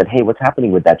me and said, hey, what's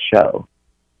happening with that show?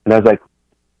 And I was like,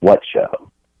 what show?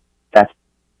 That's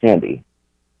Sandy.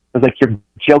 I was like, you're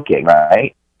joking,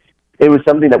 right? It was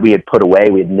something that we had put away.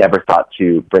 We had never thought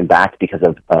to bring back because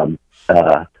of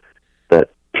the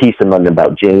piece in London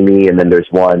about Jamie, and then there's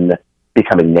one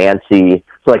becoming Nancy.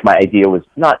 So, like, my idea was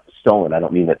not stolen. I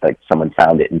don't mean that, like, someone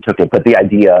found it and took it, but the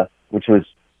idea, which was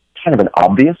kind of an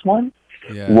obvious one,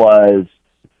 was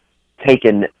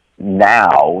taken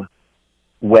now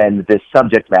when this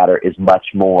subject matter is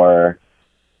much more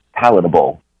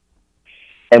palatable.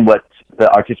 And what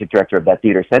the artistic director of that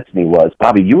theater said to me was,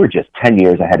 Bobby, you were just 10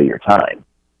 years ahead of your time.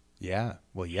 Yeah.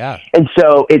 Well, yeah. And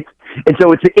so it's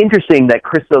interesting that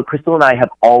Crystal and I have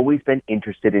always been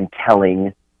interested in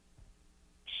telling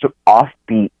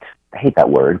offbeat, I hate that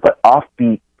word, but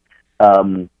offbeat,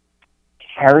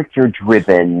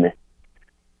 character-driven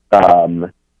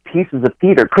pieces of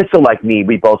theater. Crystal, like me,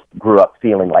 we both grew up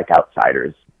feeling like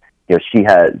outsiders. You know,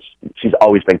 she's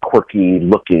always been quirky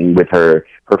looking with her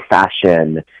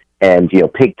fashion and, you know,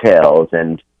 pigtails,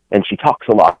 and she talks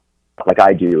a lot like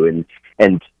I do.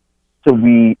 And so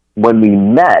when we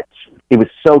met, it was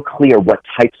so clear what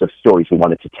types of stories we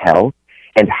wanted to tell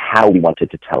and how we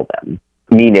wanted to tell them,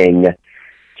 meaning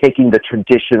taking the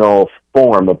traditional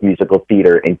form of musical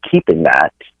theater and keeping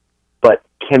that, but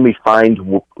can we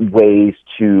find ways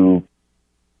to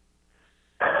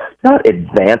not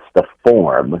advance the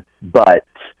form, but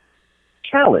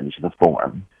challenge the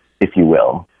form, if you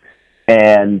will.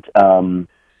 And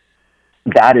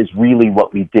that is really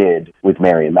what we did with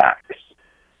Mary and Max.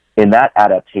 In that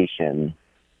adaptation,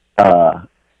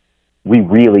 we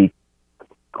really,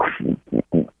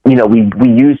 you know, we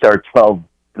used our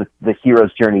the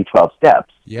hero's journey 12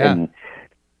 steps. Yeah.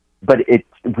 But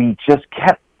we just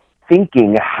kept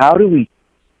thinking, how do we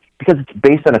because it's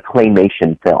based on a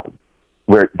claymation film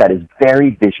that is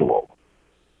very visual.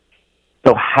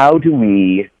 So how do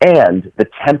we, and the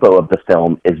tempo of the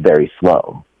film is very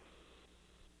slow.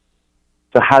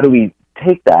 So how do we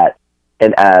take that,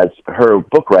 and as her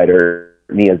book writer,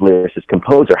 me as lyricist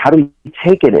composer, how do we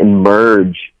take it and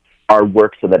merge our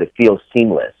work so that it feels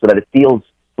seamless, so that it feels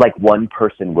like one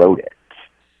person wrote it?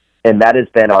 And that has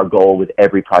been our goal with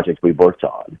every project we've worked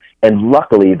on. And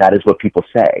luckily, that is what people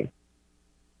say.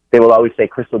 They will always say,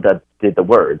 Crystal did the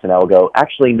words. And I will go,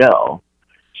 actually, no.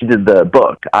 She did the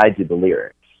book. I did the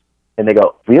lyrics. And they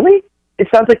go, really? It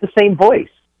sounds like the same voice.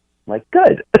 I'm like,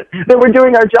 good. Then we're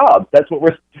doing our job.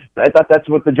 I thought that's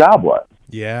what the job was.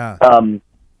 Yeah. And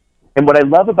what I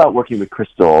love about working with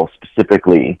Crystal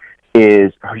specifically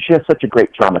is she has such a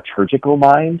great dramaturgical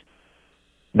mind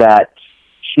that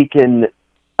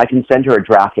I can send her a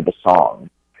draft of a song,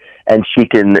 and she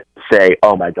can say,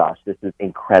 oh my gosh, this is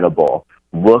incredible.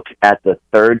 Look at the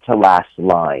third to last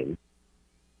line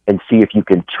and see if you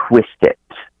can twist it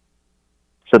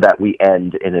so that we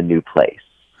end in a new place.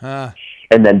 Huh.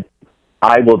 And then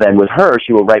with her,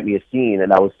 she will write me a scene,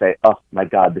 and I will say, oh my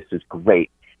God, this is great.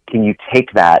 Can you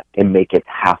take that and make it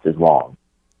half as long?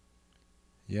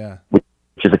 Yeah. Which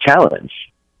is a challenge.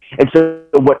 And so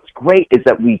what's great is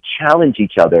that we challenge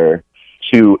each other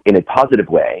in a positive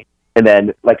way. And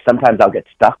then, like, sometimes I'll get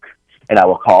stuck, and I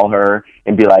will call her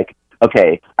and be like,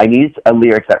 okay, I need a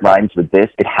lyric that rhymes with this.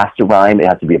 It has to rhyme. It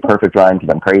has to be a perfect rhyme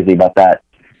because I'm crazy about that.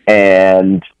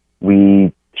 And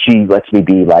she lets me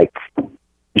be like,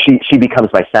 she becomes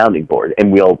my sounding board,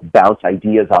 and we'll bounce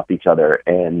ideas off each other.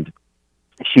 And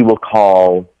she will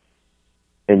call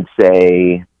and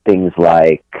say things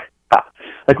like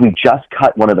we just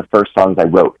cut one of the first songs I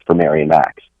wrote for Mary and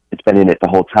Max. It's been in it the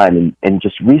whole time. And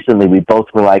just recently we both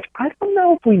were like, I don't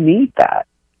know if we need that.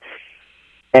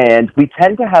 And we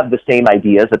tend to have the same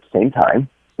ideas at the same time,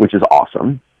 which is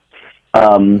awesome.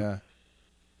 But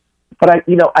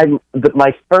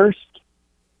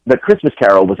the Christmas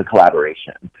Carol was a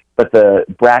collaboration, but the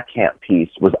Brat Camp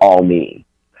piece was all me.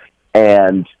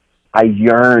 And I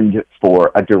yearned for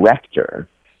a director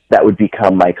that would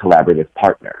become my collaborative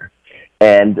partner.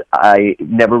 And I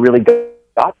never really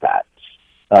got that.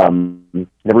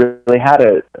 Never really had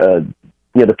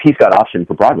the piece got optioned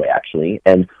for Broadway, actually.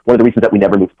 And one of the reasons that we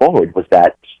never moved forward was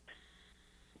that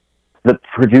the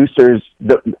producers,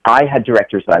 I had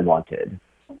directors that I wanted.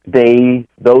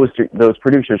 Those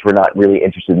producers were not really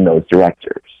interested in those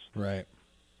directors. Right.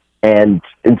 And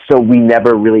so we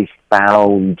never really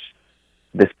found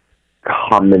this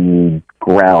common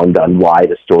ground on why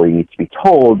the story needs to be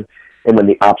told. And when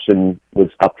the option was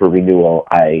up for renewal,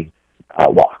 I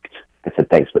walked. I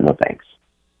said, thanks, but no thanks.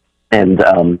 And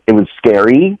it was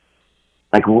scary,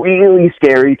 like really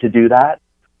scary to do that.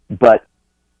 But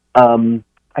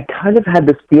I kind of had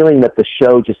this feeling that the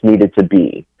show just needed to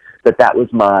be, that was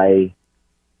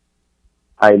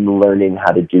I'm learning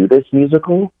how to do this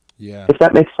musical. Yeah. If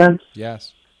that makes sense.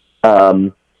 Yes.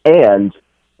 And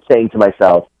saying to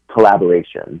myself,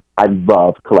 collaboration. I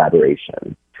love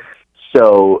collaboration.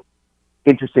 So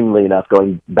interestingly enough,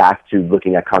 going back to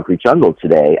looking at Concrete Jungle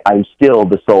today, I'm still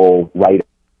the sole writer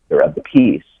of the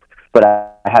piece, but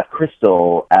I have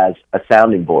Crystal as a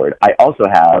sounding board. I also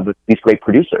have these great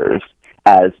producers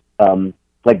as,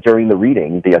 like during the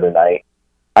reading the other night,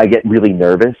 I get really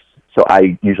nervous. So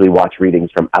I usually watch readings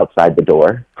from outside the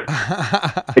door.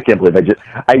 I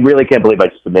really can't believe I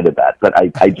just submitted that, but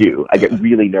I do. I get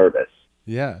really nervous.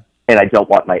 Yeah. And I don't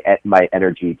want my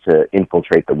energy to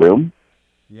infiltrate the room.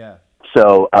 Yeah.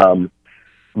 So one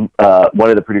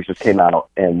of the producers came out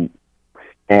and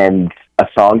a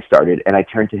song started, and I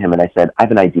turned to him and I said, I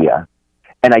have an idea.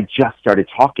 And I just started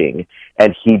talking,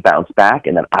 and he bounced back,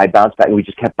 and then I bounced back, and we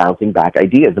just kept bouncing back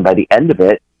ideas. And by the end of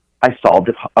it, I solved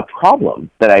a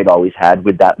problem that I'd always had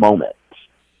with that moment.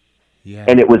 Yeah.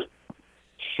 And it was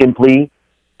simply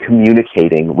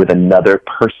communicating with another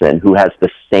person who has the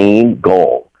same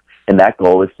goal. And that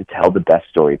goal is to tell the best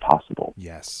story possible.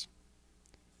 Yes.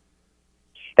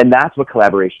 And that's what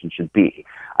collaboration should be.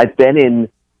 I've been in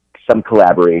some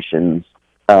collaborations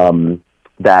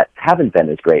that haven't been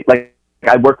as great. Like,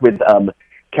 I work with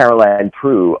Caroline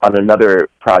Prue on another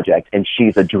project, and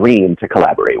she's a dream to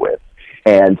collaborate with.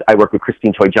 And I work with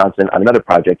Christine Toy Johnson on another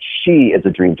project. She is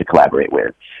a dream to collaborate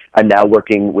with. I'm now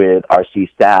working with R.C.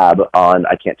 Stab on,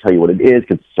 I can't tell you what it is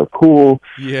because it's so cool.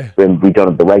 Yeah. And we don't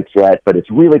have the rights yet, but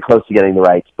it's really close to getting the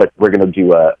rights. But we're going to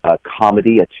do a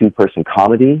comedy, a 2-person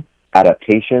comedy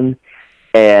adaptation.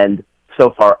 And so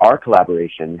far, our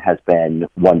collaboration has been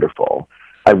wonderful.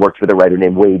 I worked with a writer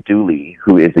named Wade Dooley,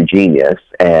 who is a genius,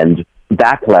 and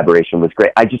that collaboration was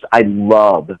great. I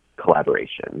love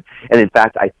collaboration. And in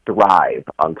fact, I thrive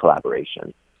on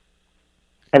collaboration.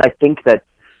 And I think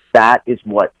that is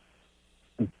what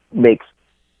makes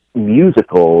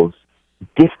musicals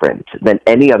different than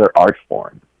any other art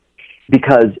form.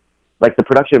 Because, like the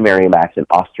production of Mary Max in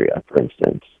Austria, for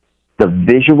instance, the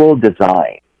visual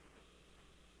design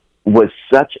was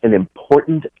such an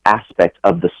important aspect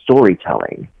of the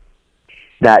storytelling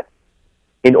that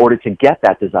in order to get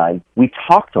that design, we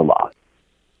talked a lot.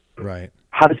 Right.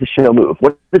 How does the show move?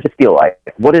 What does it feel like?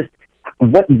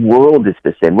 What world is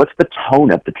this in? What's the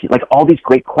tone of the piece? Like all these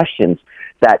great questions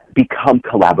that become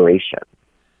collaboration.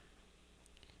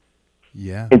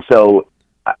 Yeah. And so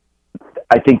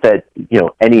I think that,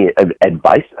 any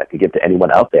advice I could give to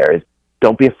anyone out there is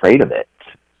don't be afraid of it.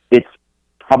 It's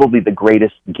probably the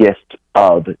greatest gift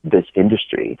of this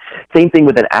industry. Same thing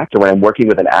with an actor. When I'm working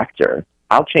with an actor,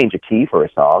 I'll change a key for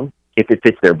a song if it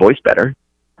fits their voice better.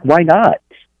 Why not?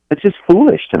 It's just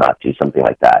foolish to not do something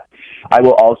like that. I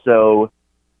will also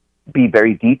be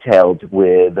very detailed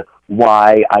with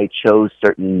why I chose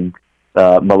certain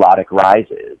melodic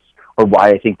rises or why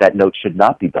I think that note should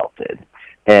not be belted.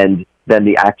 And then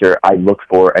I look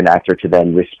for an actor to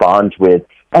then respond with,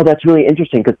 oh, that's really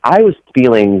interesting because I was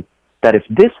feeling that if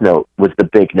this note was the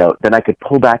big note, then I could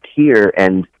pull back here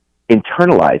and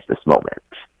internalize this moment,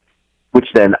 which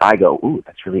then I go, ooh,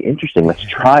 that's really interesting. Let's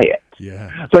try it.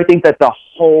 Yeah. So I think that the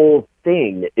whole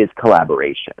thing is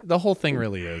collaboration. The whole thing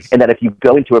really is. And that if you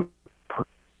go into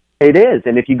it is.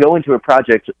 And if you go into a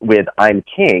project with I'm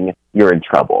king, you're in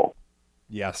trouble.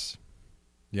 Yes.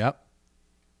 Yep.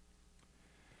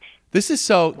 This is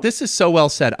so well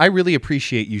said. I really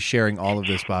appreciate you sharing all of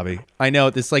this, Bobby. I know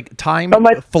this time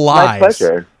flies. My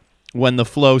pleasure. When the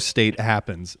flow state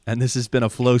happens, and this has been a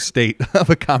flow state of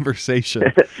a conversation.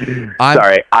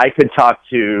 Sorry, I could talk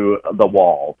to the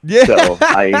wall. Yeah. So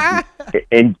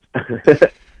and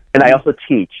I also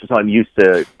teach, so I'm used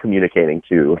to communicating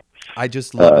to. I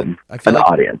just love it. I feel an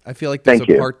audience. I feel like there's Thank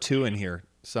a you. part 2 in here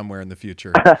somewhere in the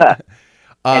future.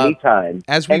 Anytime.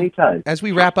 Anytime. As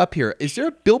we wrap up here, is there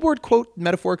a billboard quote,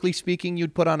 metaphorically speaking,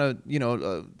 you'd put on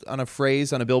a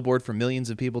phrase on a billboard for millions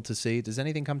of people to see? Does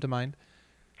anything come to mind?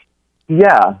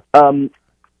 Yeah. I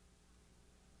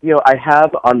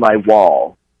have on my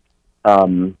wall,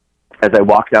 as I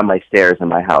walk down my stairs in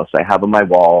my house, I have on my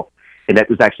wall, and it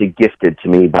was actually gifted to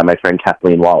me by my friend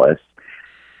Kathleen Wallace,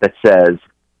 that says,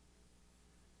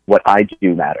 what I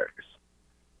do matters.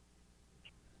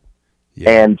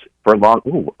 Yeah. And for a long,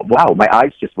 wow, my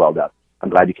eyes just welled up. I'm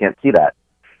glad you can't see that.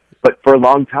 But for a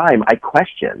long time, I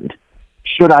questioned,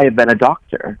 should I have been a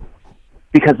doctor?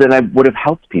 Because then I would have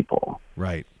helped people.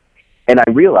 Right. And I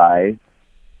realized,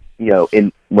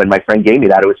 when my friend gave me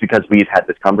that, it was because we've had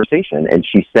this conversation. And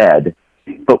she said,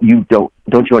 but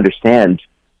don't you understand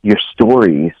your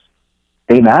stories?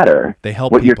 They matter. They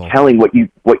help what people. You're telling,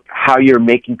 how you're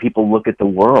making people look at the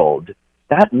world.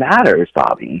 That matters,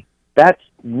 Bobby. That's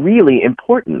really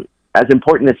important. As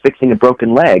important as fixing a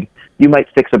broken leg, you might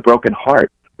fix a broken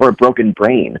heart or a broken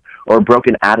brain or a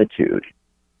broken attitude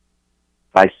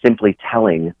by simply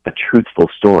telling a truthful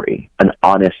story, an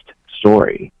honest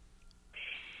story.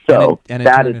 So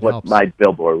that is what my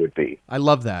billboard would be. I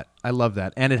love that.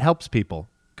 And it helps people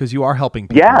because you are helping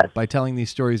people by telling these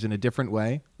stories in a different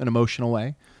way, an emotional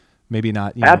way, maybe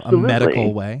not a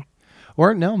medical way.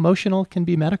 Or no, emotional can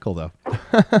be medical though.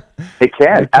 It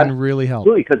can. It can really help.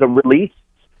 Absolutely, because a release.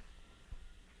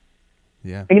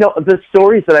 Yeah. And, the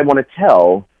stories that I want to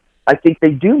tell, I think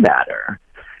they do matter.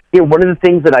 One of the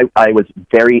things that I was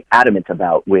very adamant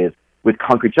about with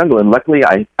Concrete Jungle, and luckily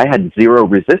I had zero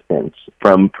resistance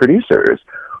from producers,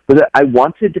 was that I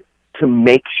wanted to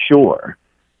make sure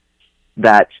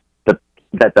that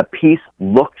the piece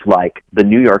looked like the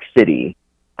New York City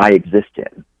I exist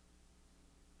in.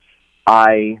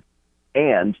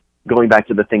 And going back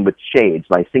to the thing with Shades,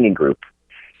 my singing group,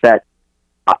 that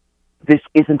this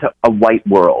isn't a white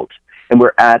world. And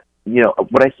we're at,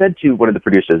 what I said to one of the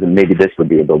producers, and maybe this would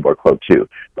be a billboard quote too,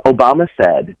 Obama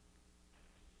said,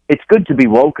 it's good to be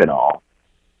woke and all,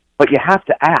 but you have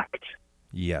to act.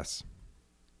 Yes.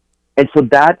 And so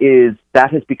that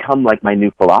has become like my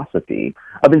new philosophy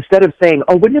of, instead of saying,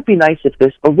 oh, wouldn't it be nice if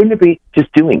this, or wouldn't it be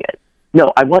just doing it?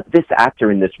 No, I want this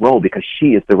actor in this role because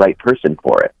she is the right person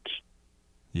for it.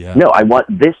 Yeah. No, I want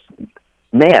this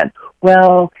man.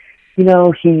 Well,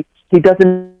 he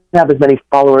doesn't have as many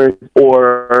followers,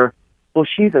 or, well,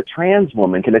 she's a trans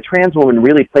woman. Can a trans woman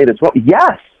really play this role?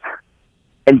 Yes.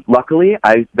 And luckily,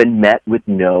 I've been met with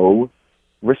no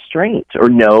restraint or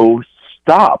no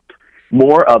stop.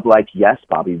 More of like, yes,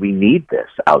 Bobby, we need this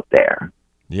out there.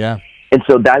 Yeah. And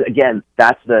so that, again,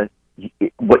 that's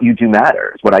what you do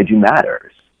matters. What I do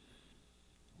matters.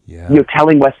 You're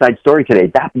telling West Side Story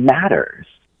today. That matters.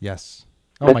 Yes.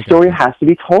 That story has to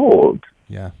be told.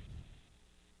 Yeah.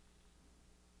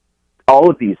 All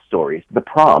of these stories, the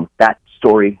prom, that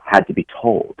story had to be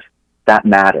told. That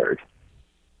mattered.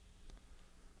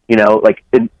 You know, like,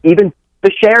 even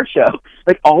the Cher show,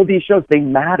 like, all these shows, they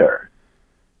matter.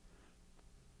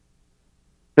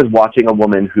 Because watching a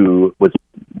woman who was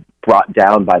brought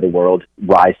down by the world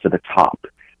rise to the top,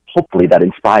 hopefully that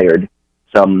inspired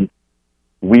some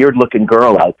weird-looking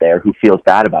girl out there who feels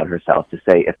bad about herself to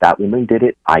say, if that woman did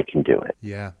it, I can do it.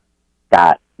 Yeah.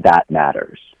 That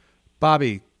matters.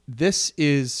 Bobby,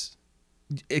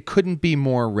 it couldn't be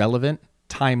more relevant,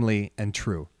 timely, and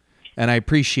true. And I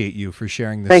appreciate you for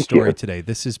sharing this story today.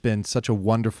 This has been such a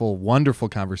wonderful, wonderful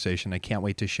conversation. I can't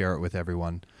wait to share it with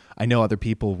everyone. I know other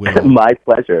people will. My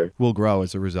pleasure. Will grow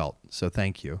as a result. So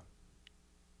thank you.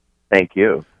 Thank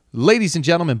you. Ladies and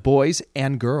gentlemen, boys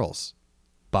and girls,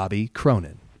 Bobby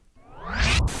Cronin.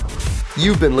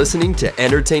 You've been listening to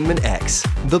Entertainment X,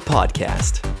 the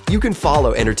podcast. You can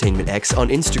follow Entertainment X on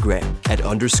Instagram at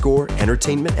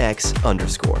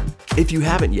 _EntertainmentX_. If you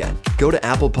haven't yet, go to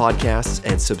Apple Podcasts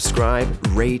and subscribe,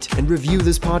 rate, and review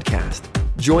this podcast.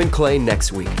 Join Clay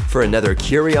next week for another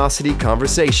curiosity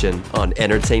conversation on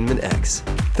Entertainment X.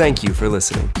 Thank you for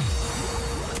listening.